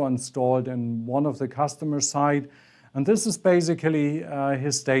S6 Jaguar installed in one of the customer side, and this is basically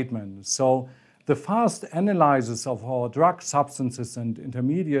his statement. So the fast analysis of our drug substances and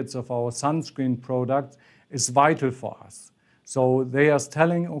intermediates of our sunscreen products is vital for us. So they are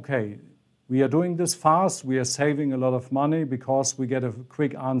telling, okay, we are doing this fast, we are saving a lot of money because we get a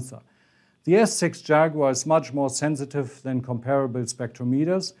quick answer. The S6 Jaguar is much more sensitive than comparable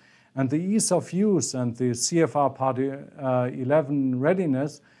spectrometers, and the ease of use and the CFR Part 11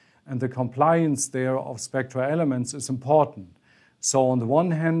 readiness and the compliance there of spectral elements is important. So on the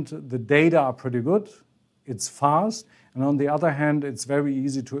one hand, the data are pretty good, it's fast, and on the other hand, it's very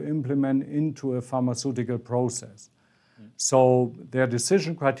easy to implement into a pharmaceutical process. So their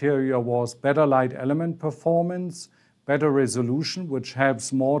decision criteria was better light element performance, better resolution, which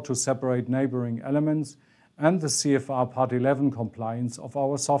helps more to separate neighboring elements, and the CFR Part 11 compliance of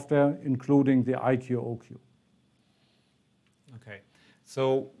our software, including the IQ/OQ. Okay.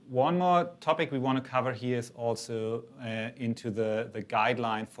 So one more topic we want to cover here is also into the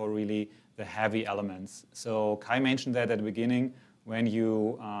guideline for really the heavy elements. So Kai mentioned that at the beginning. When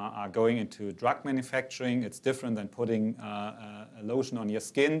you are going into drug manufacturing, it's different than putting a lotion on your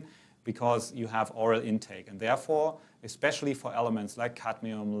skin because you have oral intake. And therefore, especially for elements like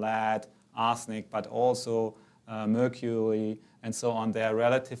cadmium, lead, arsenic, but also mercury and so on, there are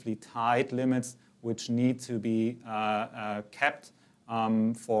relatively tight limits which need to be kept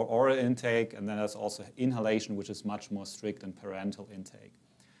for oral intake. And then there's also inhalation, which is much more strict than parenteral intake.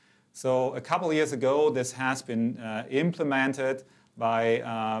 So a couple of years ago, this has been implemented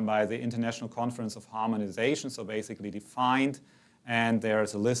by the International Conference of Harmonization, so basically defined. And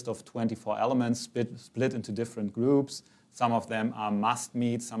there's a list of 24 elements split into different groups. Some of them are must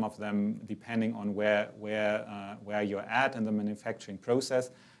meet, some of them depending on where you're at in the manufacturing process.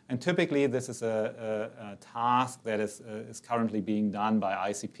 And typically, this is a task that is currently being done by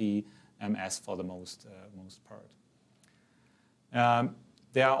ICP-MS for the most part.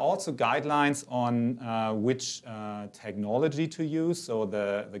 There are also guidelines on which technology to use. So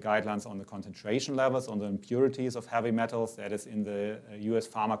the guidelines on the concentration levels, on the impurities of heavy metals, that is in the US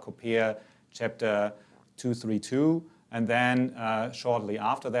Pharmacopoeia chapter 232. And then shortly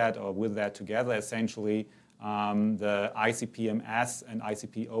after that, or with that together, essentially, the ICP-MS and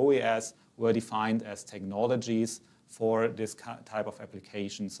ICP-OES were defined as technologies for this type of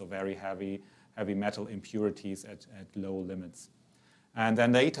application, so very heavy metal impurities at low limits. And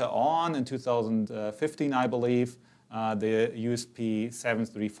then later on, in 2015, I believe, the USP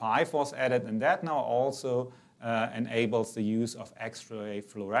 735 was added, and that now also enables the use of X-ray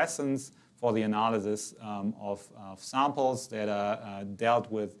fluorescence for the analysis of samples that are dealt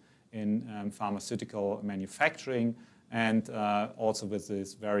with in pharmaceutical manufacturing, and also with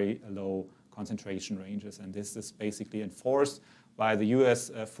these very low concentration ranges. And this is basically enforced by the US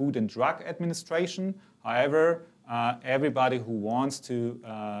Food and Drug Administration. However, everybody who wants to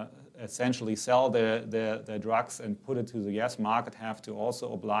essentially sell their drugs and put it to the US market have to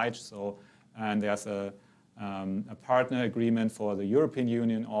also oblige. So, and there's a partner agreement for the European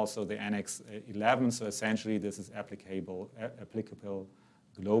Union, also the Annex 11. So essentially, this is applicable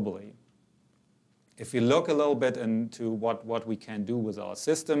globally. If we look a little bit into what we can do with our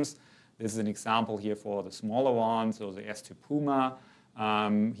systems, this is an example here for the smaller one, so the S2 Puma.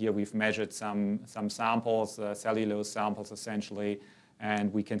 Here we've measured some samples, cellulose samples essentially,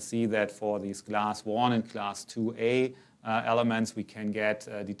 and we can see that for these class 1 and class 2A elements, we can get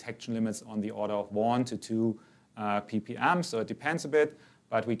detection limits on the order of 1 to 2 ppm. So it depends a bit,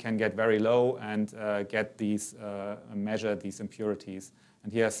 but we can get very low and get these measure these impurities.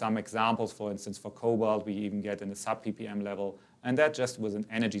 And here are some examples. For instance, for cobalt, we even get in the sub-ppm level, and that just with an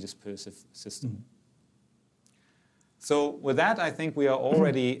energy dispersive system. Mm-hmm. So with that, I think we are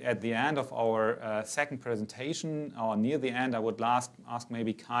already at the end of our second presentation, or near the end. I would ask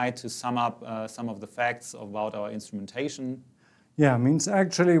maybe Kai to sum up some of the facts about our instrumentation. Yeah, means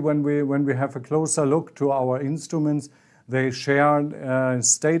actually when we have a closer look to our instruments, they share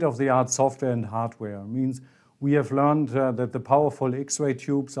state-of-the-art software and hardware. Means we have learned that the powerful X-ray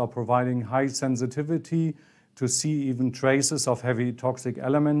tubes are providing high sensitivity to see even traces of heavy toxic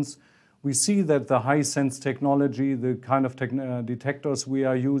elements. We see that the high-sense technology, the kind of detectors we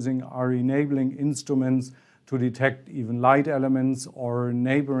are using, are enabling instruments to detect even light elements or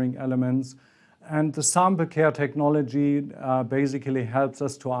neighboring elements. And the sample care technology basically helps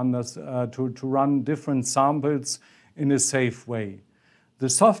us to run different samples in a safe way. The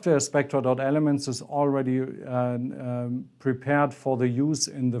software Spectra.Elements is already prepared for the use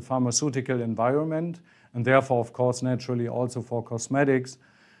in the pharmaceutical environment, and therefore, of course, naturally also for cosmetics.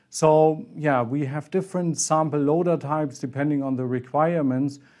 So yeah, we have different sample loader types depending on the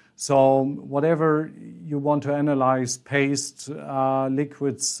requirements. So whatever you want to analyze, paste,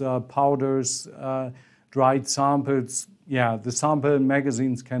 liquids, powders, dried samples, yeah, the sample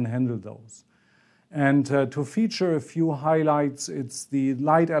magazines can handle those. And to feature a few highlights, it's the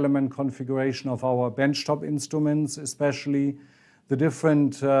light element configuration of our benchtop instruments, especially the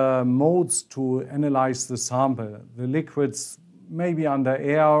different modes to analyze the sample. The liquids maybe under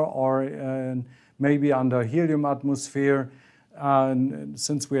air or maybe under helium atmosphere.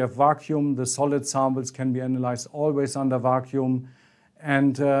 Since we have vacuum, the solid samples can be analyzed always under vacuum.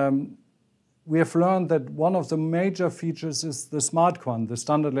 And we have learned that one of the major features is the SmartQuant, the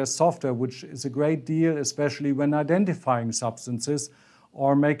standardless software, which is a great deal, especially when identifying substances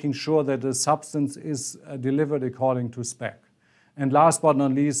or making sure that the substance is delivered according to spec. And last but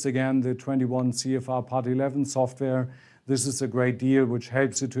not least, again, the 21 CFR Part 11 software. This is a great deal which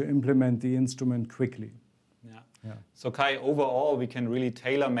helps you to implement the instrument quickly. Yeah. Yeah. So Kai, overall, we can really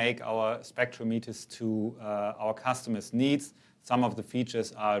tailor-make our spectrometers to our customers' needs. Some of the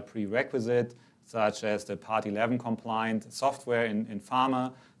features are prerequisite, such as the Part 11 compliant software in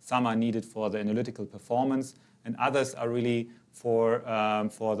pharma. Some are needed for the analytical performance, and others are really for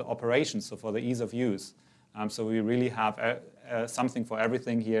the operations, so for the ease of use. So we really have something for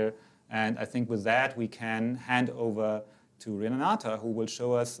everything here. And I think with that, we can hand over to Renata, who will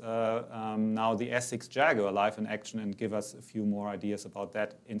show us now the S6 Jaguar live in action and give us a few more ideas about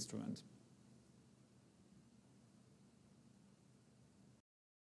that instrument.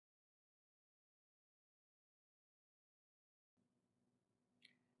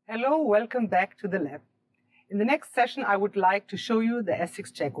 Hello, welcome back to the lab. In the next session, I would like to show you the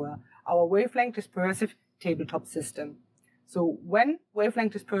S6 Jaguar, our wavelength dispersive tabletop system. So when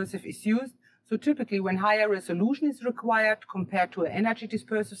wavelength dispersive is used, so typically when higher resolution is required compared to an energy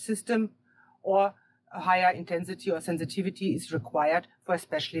dispersive system, or a higher intensity or sensitivity is required for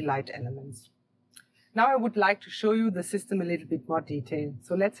especially light elements. Now I would like to show you the system a little bit more detail.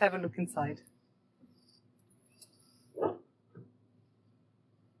 So let's have a look inside.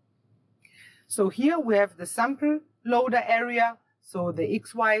 So here we have the sample loader area, so the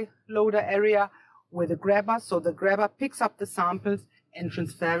XY loader area with a grabber. So the grabber picks up the samples and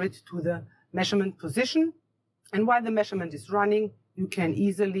transfer it to the measurement position. And while the measurement is running, you can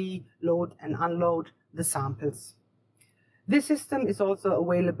easily load and unload the samples. This system is also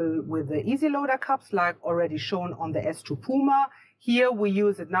available with the easy loader cups, like already shown on the S2 Puma. Here we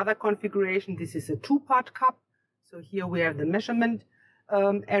use another configuration. This is a two-part cup. So here we have the measurement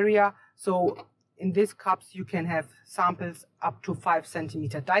area. So in these cups, you can have samples up to 5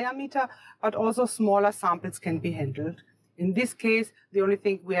 centimeter diameter, but also smaller samples can be handled. In this case, the only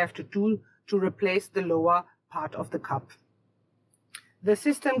thing we have to do to replace the lower part of the cup. The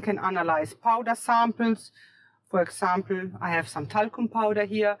system can analyze powder samples. For example, I have some talcum powder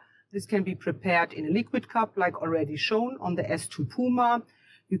here. This can be prepared in a liquid cup, like already shown on the S2 Puma.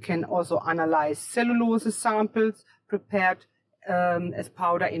 You can also analyze cellulose samples prepared as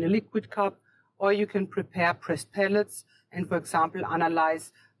powder in a liquid cup, or you can prepare pressed pellets and, for example,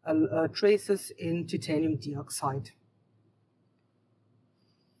 analyze traces in titanium dioxide.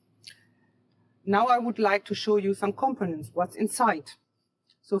 Now I would like to show you some components, what's inside.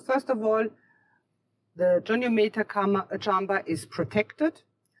 So first of all, the goniometer chamber is protected.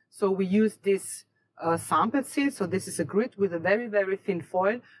 So we use this sample seal. So this is a grid with a very, very thin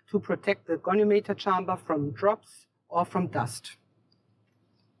foil to protect the goniometer chamber from drops or from dust.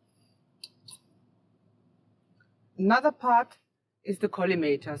 Another part is the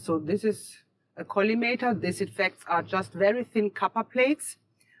collimator. So this is a collimator. These effects are just very thin copper plates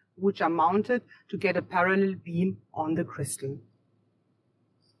which are mounted to get a parallel beam on the crystal.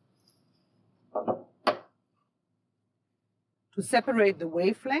 To separate the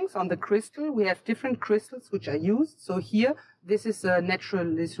wavelengths on the crystal, we have different crystals which are used. So here, this is a natural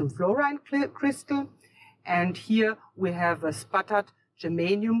lithium fluoride crystal. And here we have a sputtered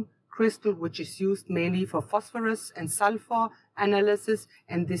germanium crystal, which is used mainly for phosphorus and sulfur analysis.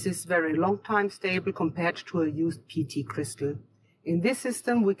 And this is very long time stable compared to a used PT crystal. In this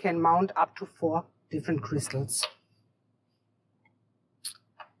system, we can mount up to 4 different crystals.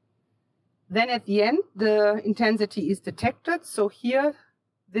 Then at the end, the intensity is detected. So here,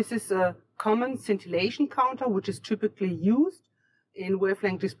 this is a common scintillation counter, which is typically used in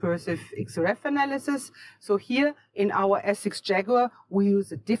wavelength dispersive XRF analysis. So here in our S6 Jaguar, we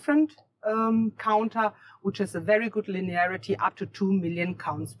use a different counter, which has a very good linearity up to 2 million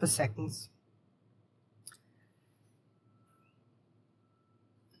counts per second.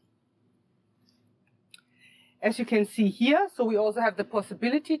 As you can see here, so we also have the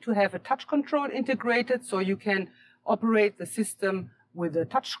possibility to have a touch control integrated, so you can operate the system with a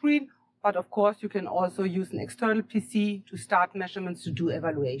touch screen, but of course you can also use an external PC to start measurements to do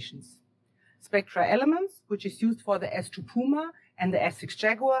evaluations. Spectra Elements, which is used for the S2 Puma and the S6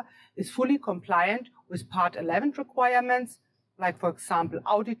 Jaguar, is fully compliant with Part 11 requirements, like for example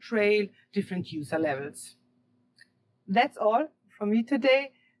audit trail, different user levels. That's all from me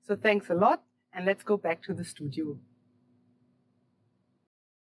today, so thanks a lot. And let's go back to the studio.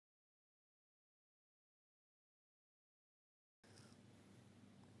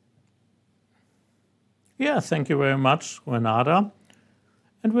 Yeah, thank you very much, Renata.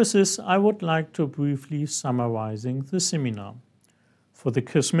 And with this, I would like to briefly summarizing the seminar. For the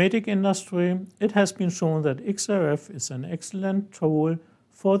cosmetic industry, it has been shown that XRF is an excellent tool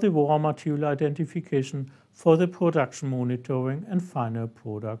for the raw material identification, for the production monitoring and final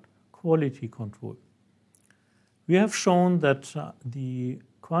product quality control. We have shown that the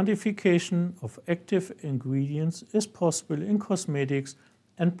Quantification of active ingredients is possible in cosmetics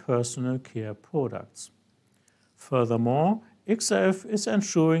and personal care products. Furthermore, XRF is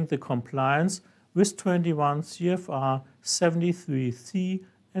ensuring the compliance with 21 CFR 73C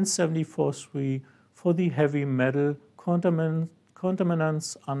and 74.3 for the heavy metal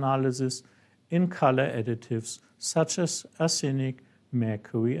contaminants analysis in color additives such as arsenic,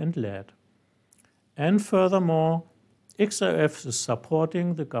 mercury, and lead. And furthermore, XRF is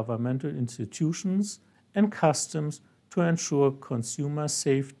supporting the governmental institutions and customs to ensure consumer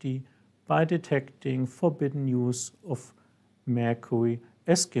safety by detecting forbidden use of mercury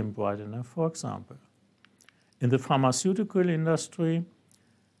as skin brightener, for example. In the pharmaceutical industry,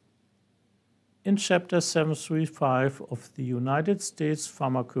 in Chapter 735 of the United States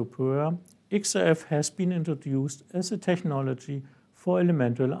Pharmacopoeia, XRF has been introduced as a technology for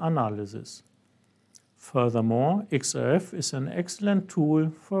elemental analysis. Furthermore, XRF is an excellent tool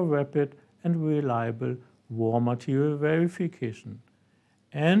for rapid and reliable raw material verification,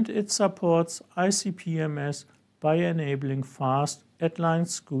 and it supports ICP-MS by enabling fast at-line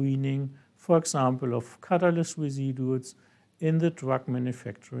screening, for example, of catalyst residuals in the drug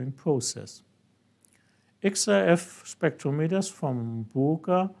manufacturing process. XRF spectrometers from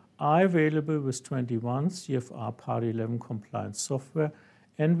Bruker are available with 21 CFR Part 11 compliance software,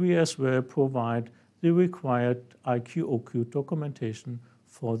 and we as well provide the required IQ/OQ documentation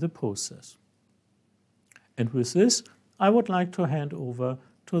for the process. And with this, I would like to hand over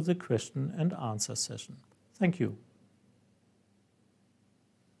to the question and answer session. Thank you.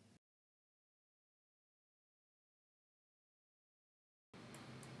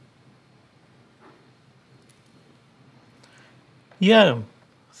 Yeah,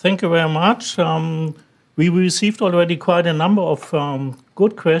 thank you very much. We received already quite a number of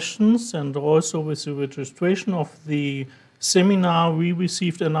good questions, and also with the registration of the seminar, we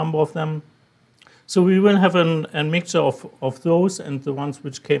received a number of them. So we will have a mixture of those and the ones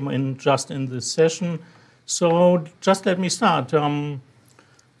which came in just in this session. So just let me start.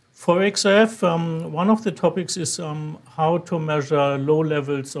 For XRF, one of the topics is how to measure low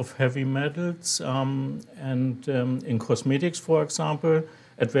levels of heavy metals and in cosmetics, for example,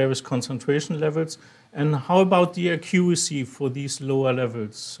 at various concentration levels. And how about the accuracy for these lower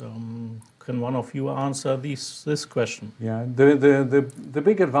levels? Can one of you answer this question? Yeah, the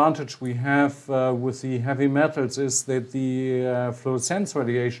big advantage we have with the heavy metals is that the fluorescence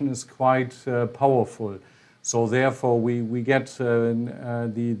radiation is quite powerful. So therefore, we get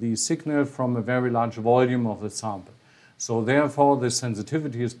the signal from a very large volume of the sample. So therefore, the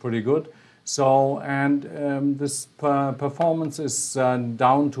sensitivity is pretty good. So, and this performance is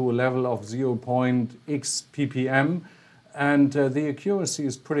down to a level of 0.x ppm. And the accuracy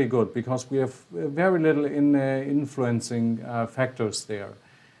is pretty good because we have very little influencing factors there.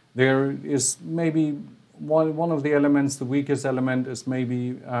 There is maybe one of the elements, the weakest element is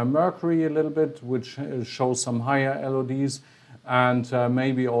maybe mercury a little bit, which shows some higher LODs, and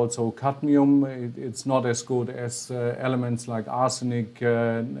maybe also cadmium. It's not as good as elements like arsenic,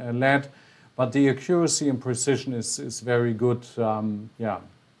 lead, but the accuracy and precision is very good. Yeah,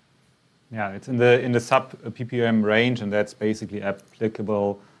 it's in the sub ppm range, and that's basically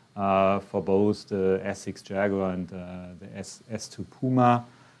applicable for both the S6 Jaguar and the S2 Puma.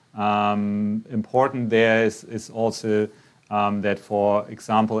 Important there is also that, for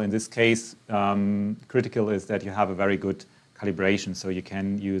example, in this case, critical is that you have a very good calibration. So you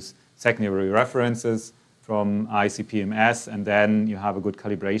can use secondary references from ICP-MS, and then you have a good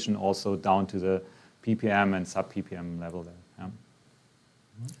calibration also down to the ppm and sub ppm level there. Yeah.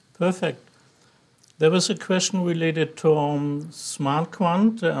 Perfect. There was a question related to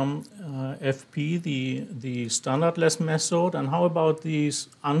SmartQuant, FP, the standardless method, and how about this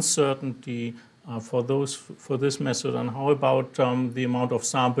uncertainty for this method, and how about the amount of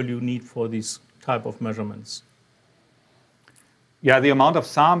sample you need for these type of measurements? Yeah, the amount of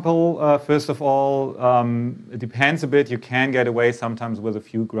sample, first of all, it depends a bit. You can get away sometimes with a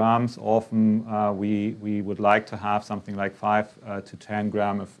few grams. Often we would like to have something like 5 to 10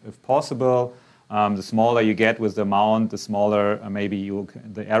 grams if possible. The smaller you get with the amount, the smaller maybe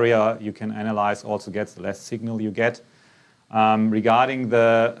the area you can analyze also gets, the less signal you get. Regarding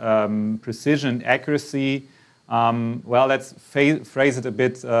the precision accuracy, well, let's phrase it a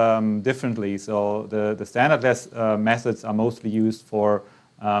bit differently. So the standardless methods are mostly used for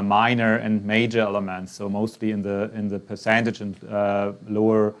minor and major elements. So mostly in the percentage and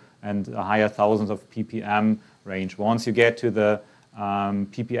lower and higher thousands of ppm range. Once you get to the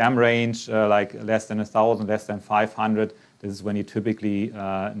ppm range, like less than 1,000, less than 500, this is when you typically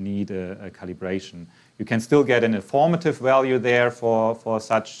need a calibration. You can still get an informative value there for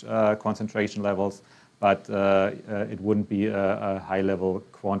such concentration levels, but it wouldn't be a high-level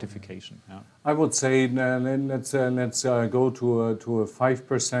quantification. Yeah. I would say let's go to a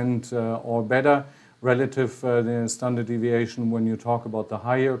 5% or better relative standard deviation when you talk about the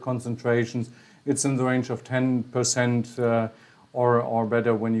higher concentrations. It's in the range of 10% or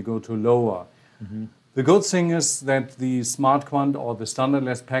better when you go to lower. Mm-hmm. The good thing is that the SmartQuant or the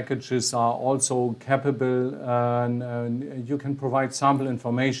standardless packages are also capable, and you can provide sample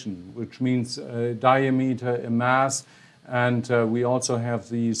information, which means a diameter, a mass, and we also have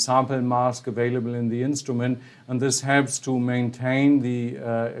the sample mask available in the instrument, and this helps to maintain the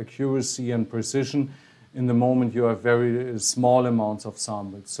accuracy and precision in the moment you have very small amounts of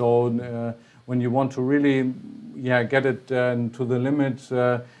samples. So when you want to really get it to the limit,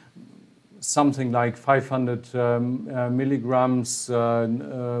 something like 500 milligrams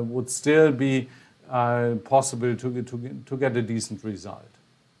would still be possible to get a decent result.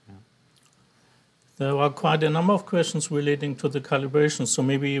 Yeah. There are quite a number of questions relating to the calibration, so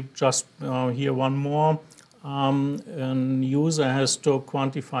maybe just here one more. An user has to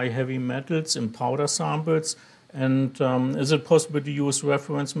quantify heavy metals in powder samples, and is it possible to use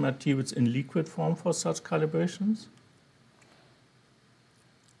reference materials in liquid form for such calibrations?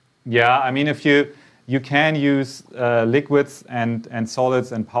 Yeah, I mean, if you can use liquids and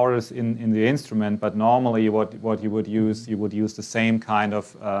solids and powders in the instrument, but normally what you would use the same kind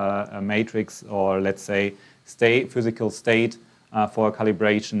of a matrix, or let's say physical state for a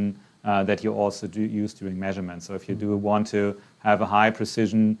calibration that you also use during measurements. So if you do want to have a high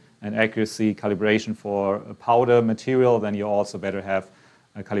precision and accuracy calibration for a powder material, then you also better have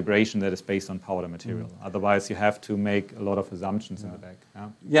a calibration that is based on powder material. Otherwise, you have to make a lot of assumptions in the back.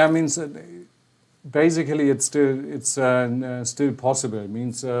 Yeah, it means basically it's still possible. It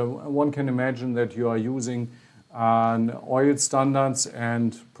means one can imagine that you are using oil standards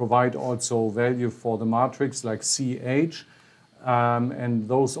and provide also value for the matrix like CH, and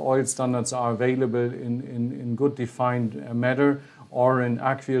those oil standards are available in good defined matter or in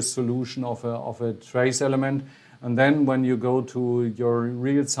aqueous solution of a trace element. And then when you go to your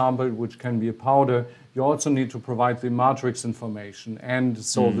real sample, which can be a powder, you also need to provide the matrix information. And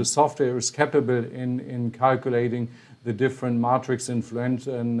so the software is capable in calculating the different matrix influence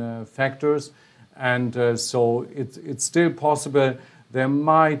and factors. And so it's still possible. There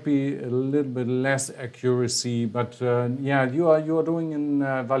might be a little bit less accuracy, but you are doing in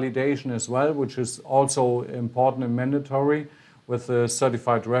validation as well, which is also important and mandatory with the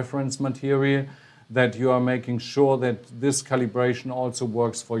certified reference material, that you are making sure that this calibration also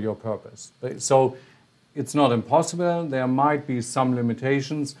works for your purpose. So it's not impossible. There might be some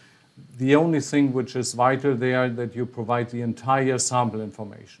limitations. The only thing which is vital there that you provide the entire sample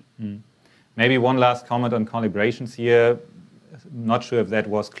information. Maybe one last comment on calibrations here. I'm not sure if that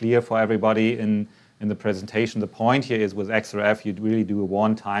was clear for everybody in the presentation. The point here is with XRF, you really do a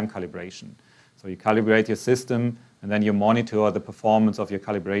one-time calibration. So you calibrate your system, and then you monitor the performance of your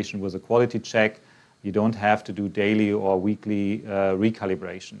calibration with a quality check. You don't have to do daily or weekly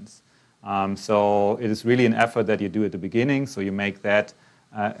recalibrations. So it is really an effort that you do at the beginning, so you make that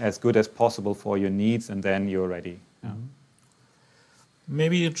as good as possible for your needs, and then you're ready. Yeah.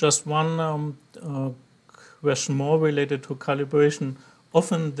 Maybe just one question more related to calibration.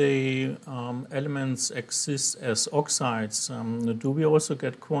 Often the elements exist as oxides. Do we also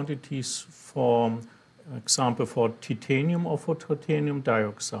get quantities, for example, for titanium or for titanium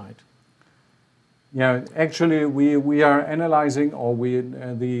dioxide? Yeah, actually we are analyzing, or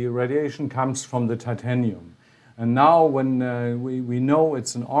the radiation comes from the titanium. And now when we know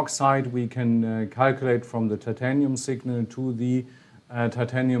it's an oxide, we can calculate from the titanium signal to the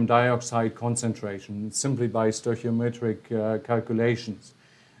titanium dioxide concentration simply by stoichiometric calculations.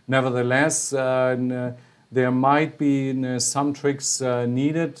 Nevertheless, there might be some tricks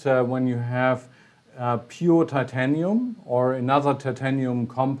needed when you have pure titanium or another titanium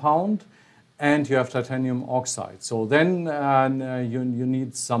compound, and you have titanium oxide. So then you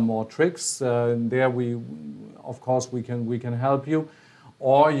need some more tricks. There of course we can help you,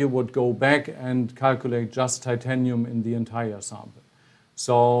 or you would go back and calculate just titanium in the entire sample.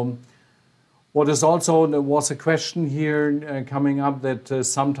 So what is also, there was a question here coming up that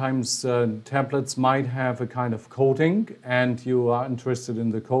sometimes tablets might have a kind of coating, and you are interested in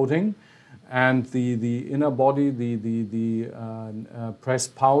the coating. And the inner body, the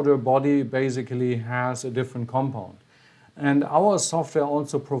pressed powder body, basically has a different compound. And our software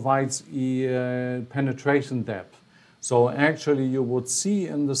also provides a penetration depth. So actually you would see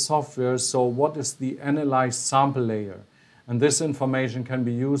in the software, so what is the analyzed sample layer? And this information can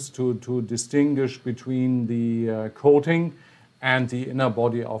be used to distinguish between the coating and the inner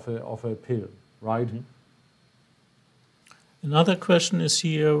body of a pill, right? Mm-hmm. Another question is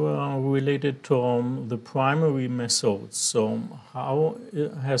here related to the primary methods. So how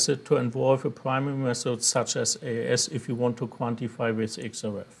has it to involve a primary method such as AAS if you want to quantify with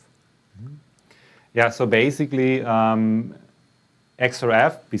XRF? Mm-hmm. Yeah, so basically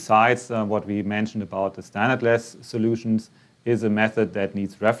XRF, besides what we mentioned about the standardless solutions, is a method that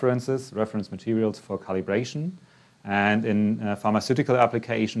needs reference materials for calibration. And in pharmaceutical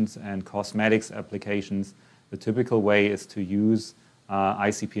applications and cosmetics applications, the typical way is to use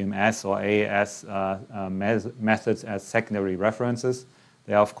ICP-MS or AAS methods as secondary references.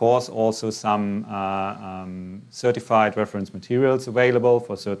 There are, of course, also some certified reference materials available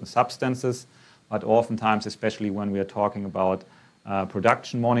for certain substances, but oftentimes, especially when we are talking about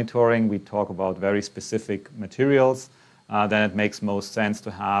production monitoring, we talk about very specific materials. Then it makes most sense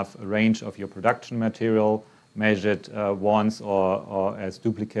to have a range of your production material measured once or as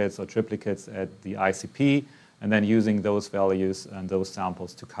duplicates or triplicates at the ICP, and then using those values and those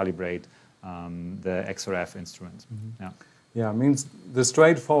samples to calibrate the XRF instruments. Mm-hmm. Yeah, means the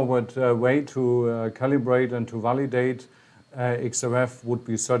straightforward way to calibrate and to validate XRF would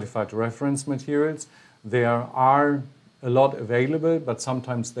be certified reference materials. There are a lot available, but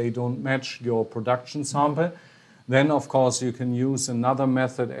sometimes they don't match your production sample. Then, of course, you can use another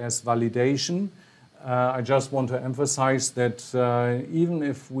method as validation. I just want to emphasize that even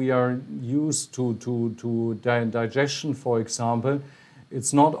if we are used to digestion, for example,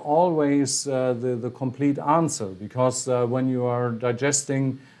 it's not always the complete answer, because when you are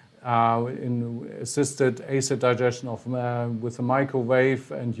digesting in assisted acid digestion with a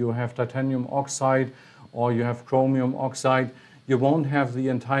microwave and you have titanium oxide or you have chromium oxide, you won't have the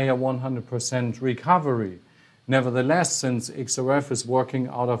entire 100% recovery. Nevertheless, since XRF is working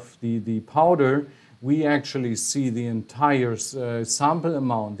out of the powder, we actually see the entire sample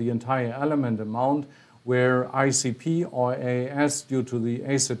amount, the entire element amount, where ICP or AAS, due to the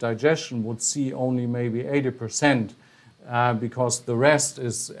acid digestion, would see only maybe 80%, because the rest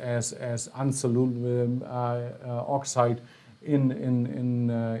is as unsolute oxide in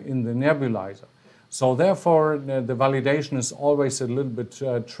the nebulizer. So therefore, the validation is always a little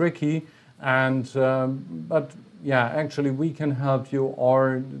bit tricky, and but yeah, actually we can help you,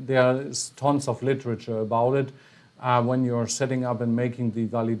 or there's tons of literature about it when you're setting up and making the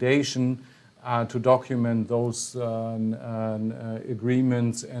validation to document those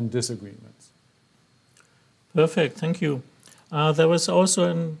agreements and disagreements. Perfect, thank you. There was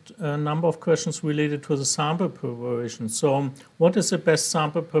also a number of questions related to the sample preparation. So what is the best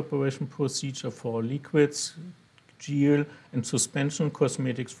sample preparation procedure for liquids, gel, and suspension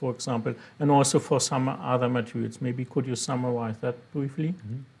cosmetics, for example, and also for some other materials? Maybe could you summarize that briefly?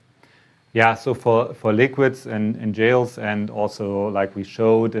 Mm-hmm. Yeah, so for liquids and gels, and also like we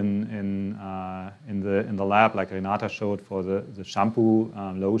showed in the lab, like Renata showed for the shampoo,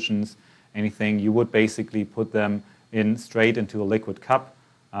 lotions, anything, you would basically put them straight into a liquid cup.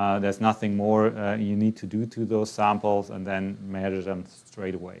 There's nothing more you need to do to those samples, and then measure them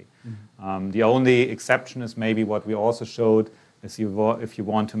straight away. Mm-hmm. The only exception is maybe what we also showed is if you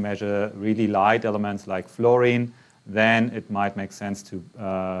want to measure really light elements like fluorine, then it might make sense to,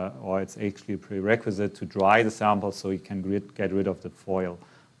 or it's actually a prerequisite to dry the sample so you can get rid of the foil.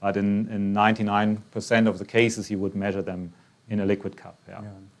 But in 99% of the cases, you would measure them in a liquid cup. Yeah.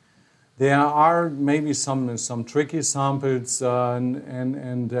 There are maybe some tricky samples,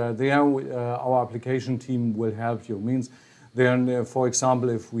 and there our application team will help you. Means then, for example,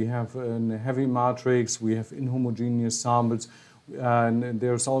 if we have a heavy matrix, we have inhomogeneous samples. And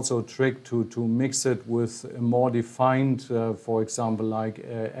there's also a trick to mix it with a more defined, for example, like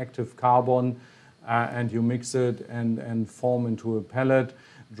active carbon, and you mix it and form into a pellet.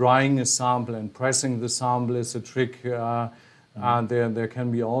 Drying a sample and pressing the sample is a trick. There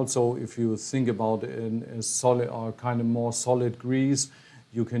can be also, if you think about a solid or kind of more solid grease,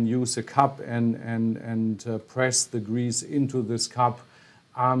 you can use a cup and press the grease into this cup.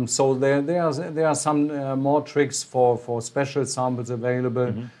 So there are some more tricks for special samples available.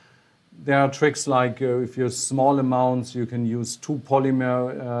 Mm-hmm. There are tricks like if you're small amounts, you can use two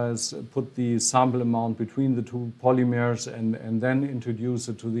polymers, put the sample amount between the two polymers, and then introduce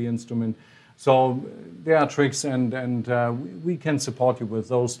it to the instrument. So there are tricks, and we can support you with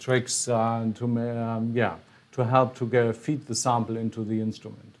those tricks to help to feed the sample into the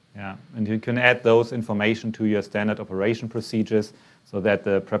instrument. Yeah, and you can add those information to your standard operation procedures, so that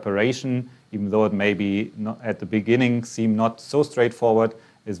the preparation, even though it may be not at the beginning seem not so straightforward,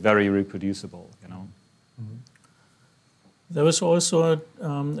 is very reproducible. You know. There was also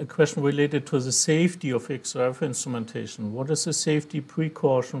a question related to the safety of XRF instrumentation. What is the safety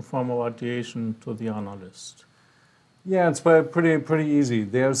precaution from radiation to the analyst? Yeah, it's pretty easy.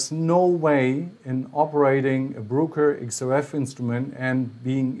 There's no way in operating a Bruker XRF instrument and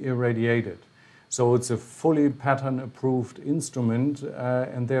being irradiated. So it's a fully pattern-approved instrument,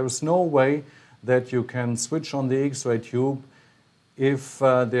 and there is no way that you can switch on the X-ray tube if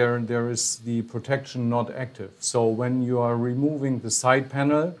there is the protection not active. So when you are removing the side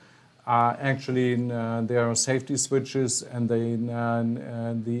panel, actually there are safety switches, and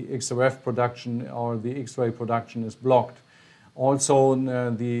the XRF production or the X-ray production is blocked. Also,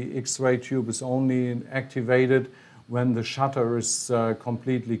 the X-ray tube is only activated when the shutter is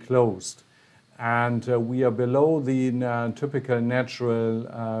completely closed. And we are below the typical natural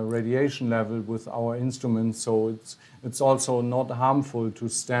radiation level with our instruments, so it's also not harmful to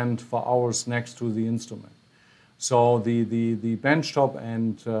stand for hours next to the instrument. So the benchtop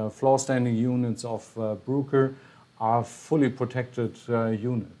and floor standing units of Bruker are fully protected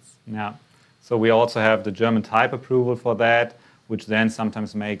units. Yeah. So we also have the German type approval for that, which then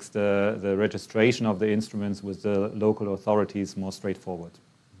sometimes makes the registration of the instruments with the local authorities more straightforward.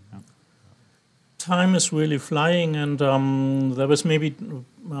 Time is really flying, and there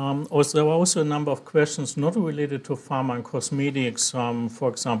were also a number of questions not related to pharma and cosmetics, for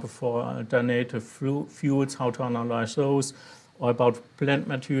example, for alternative fuels, how to analyze those, or about plant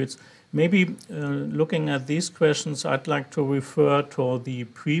materials. Maybe looking at these questions, I'd like to refer to the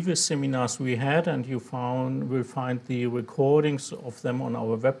previous seminars we had, and you will find the recordings of them on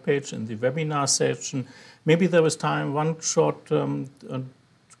our webpage in the webinar section. Maybe there was time, one short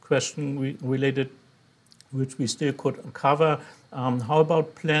question related, which we still could cover. How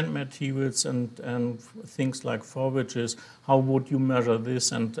about plant materials and things like forages? How would you measure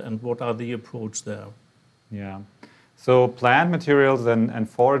this, and what are the approach there? Yeah, so plant materials and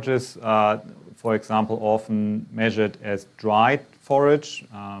forages, for example, often measured as dried forage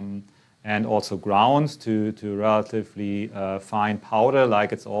and also ground to relatively fine powder,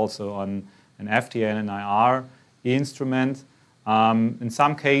 like it's also on an FTN and IR instrument. In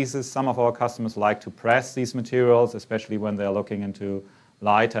some cases, some of our customers like to press these materials, especially when they're looking into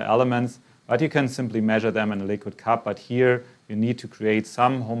lighter elements, but you can simply measure them in a liquid cup. But here you need to create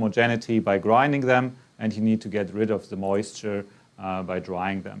some homogeneity by grinding them, and you need to get rid of the moisture by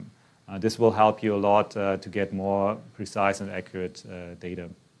drying them. This will help you a lot to get more precise and accurate data.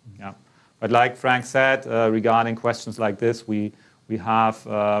 Yeah. But like Frank said, regarding questions like this, we have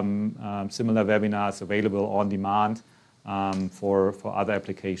similar webinars available on demand for other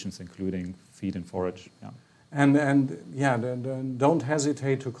applications, including feed and forage. Yeah. And yeah, don't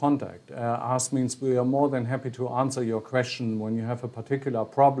hesitate to contact us. Means we are more than happy to answer your question when you have a particular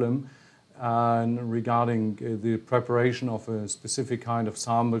problem regarding the preparation of a specific kind of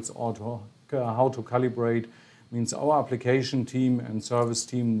samples, or how to calibrate. Means our application team and service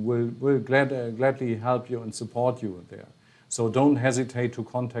team will gladly help you and support you there. So don't hesitate to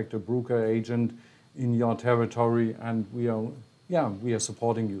contact a Bruker agent in your territory, and we are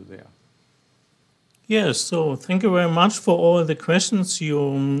supporting you there. Yes, so thank you very much for all the questions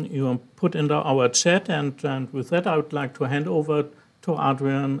you put into our chat, and with that I would like to hand over to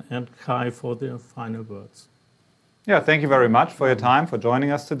Adrian and Kai for their final words. Yeah, thank you very much for your time, for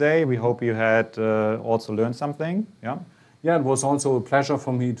joining us today. We hope you had also learned something. Yeah. Yeah, it was also a pleasure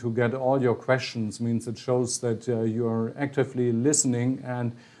for me to get all your questions. Means it shows that you are actively listening,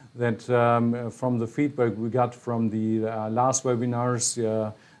 and that from the feedback we got from the last webinars,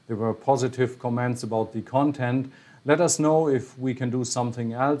 there were positive comments about the content. Let us know if we can do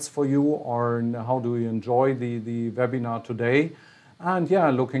something else for you, or how do you enjoy the webinar today. And yeah,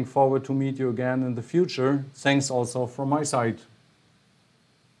 looking forward to meet you again in the future. Thanks also from my side.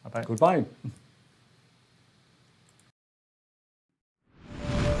 Bye-bye. Goodbye.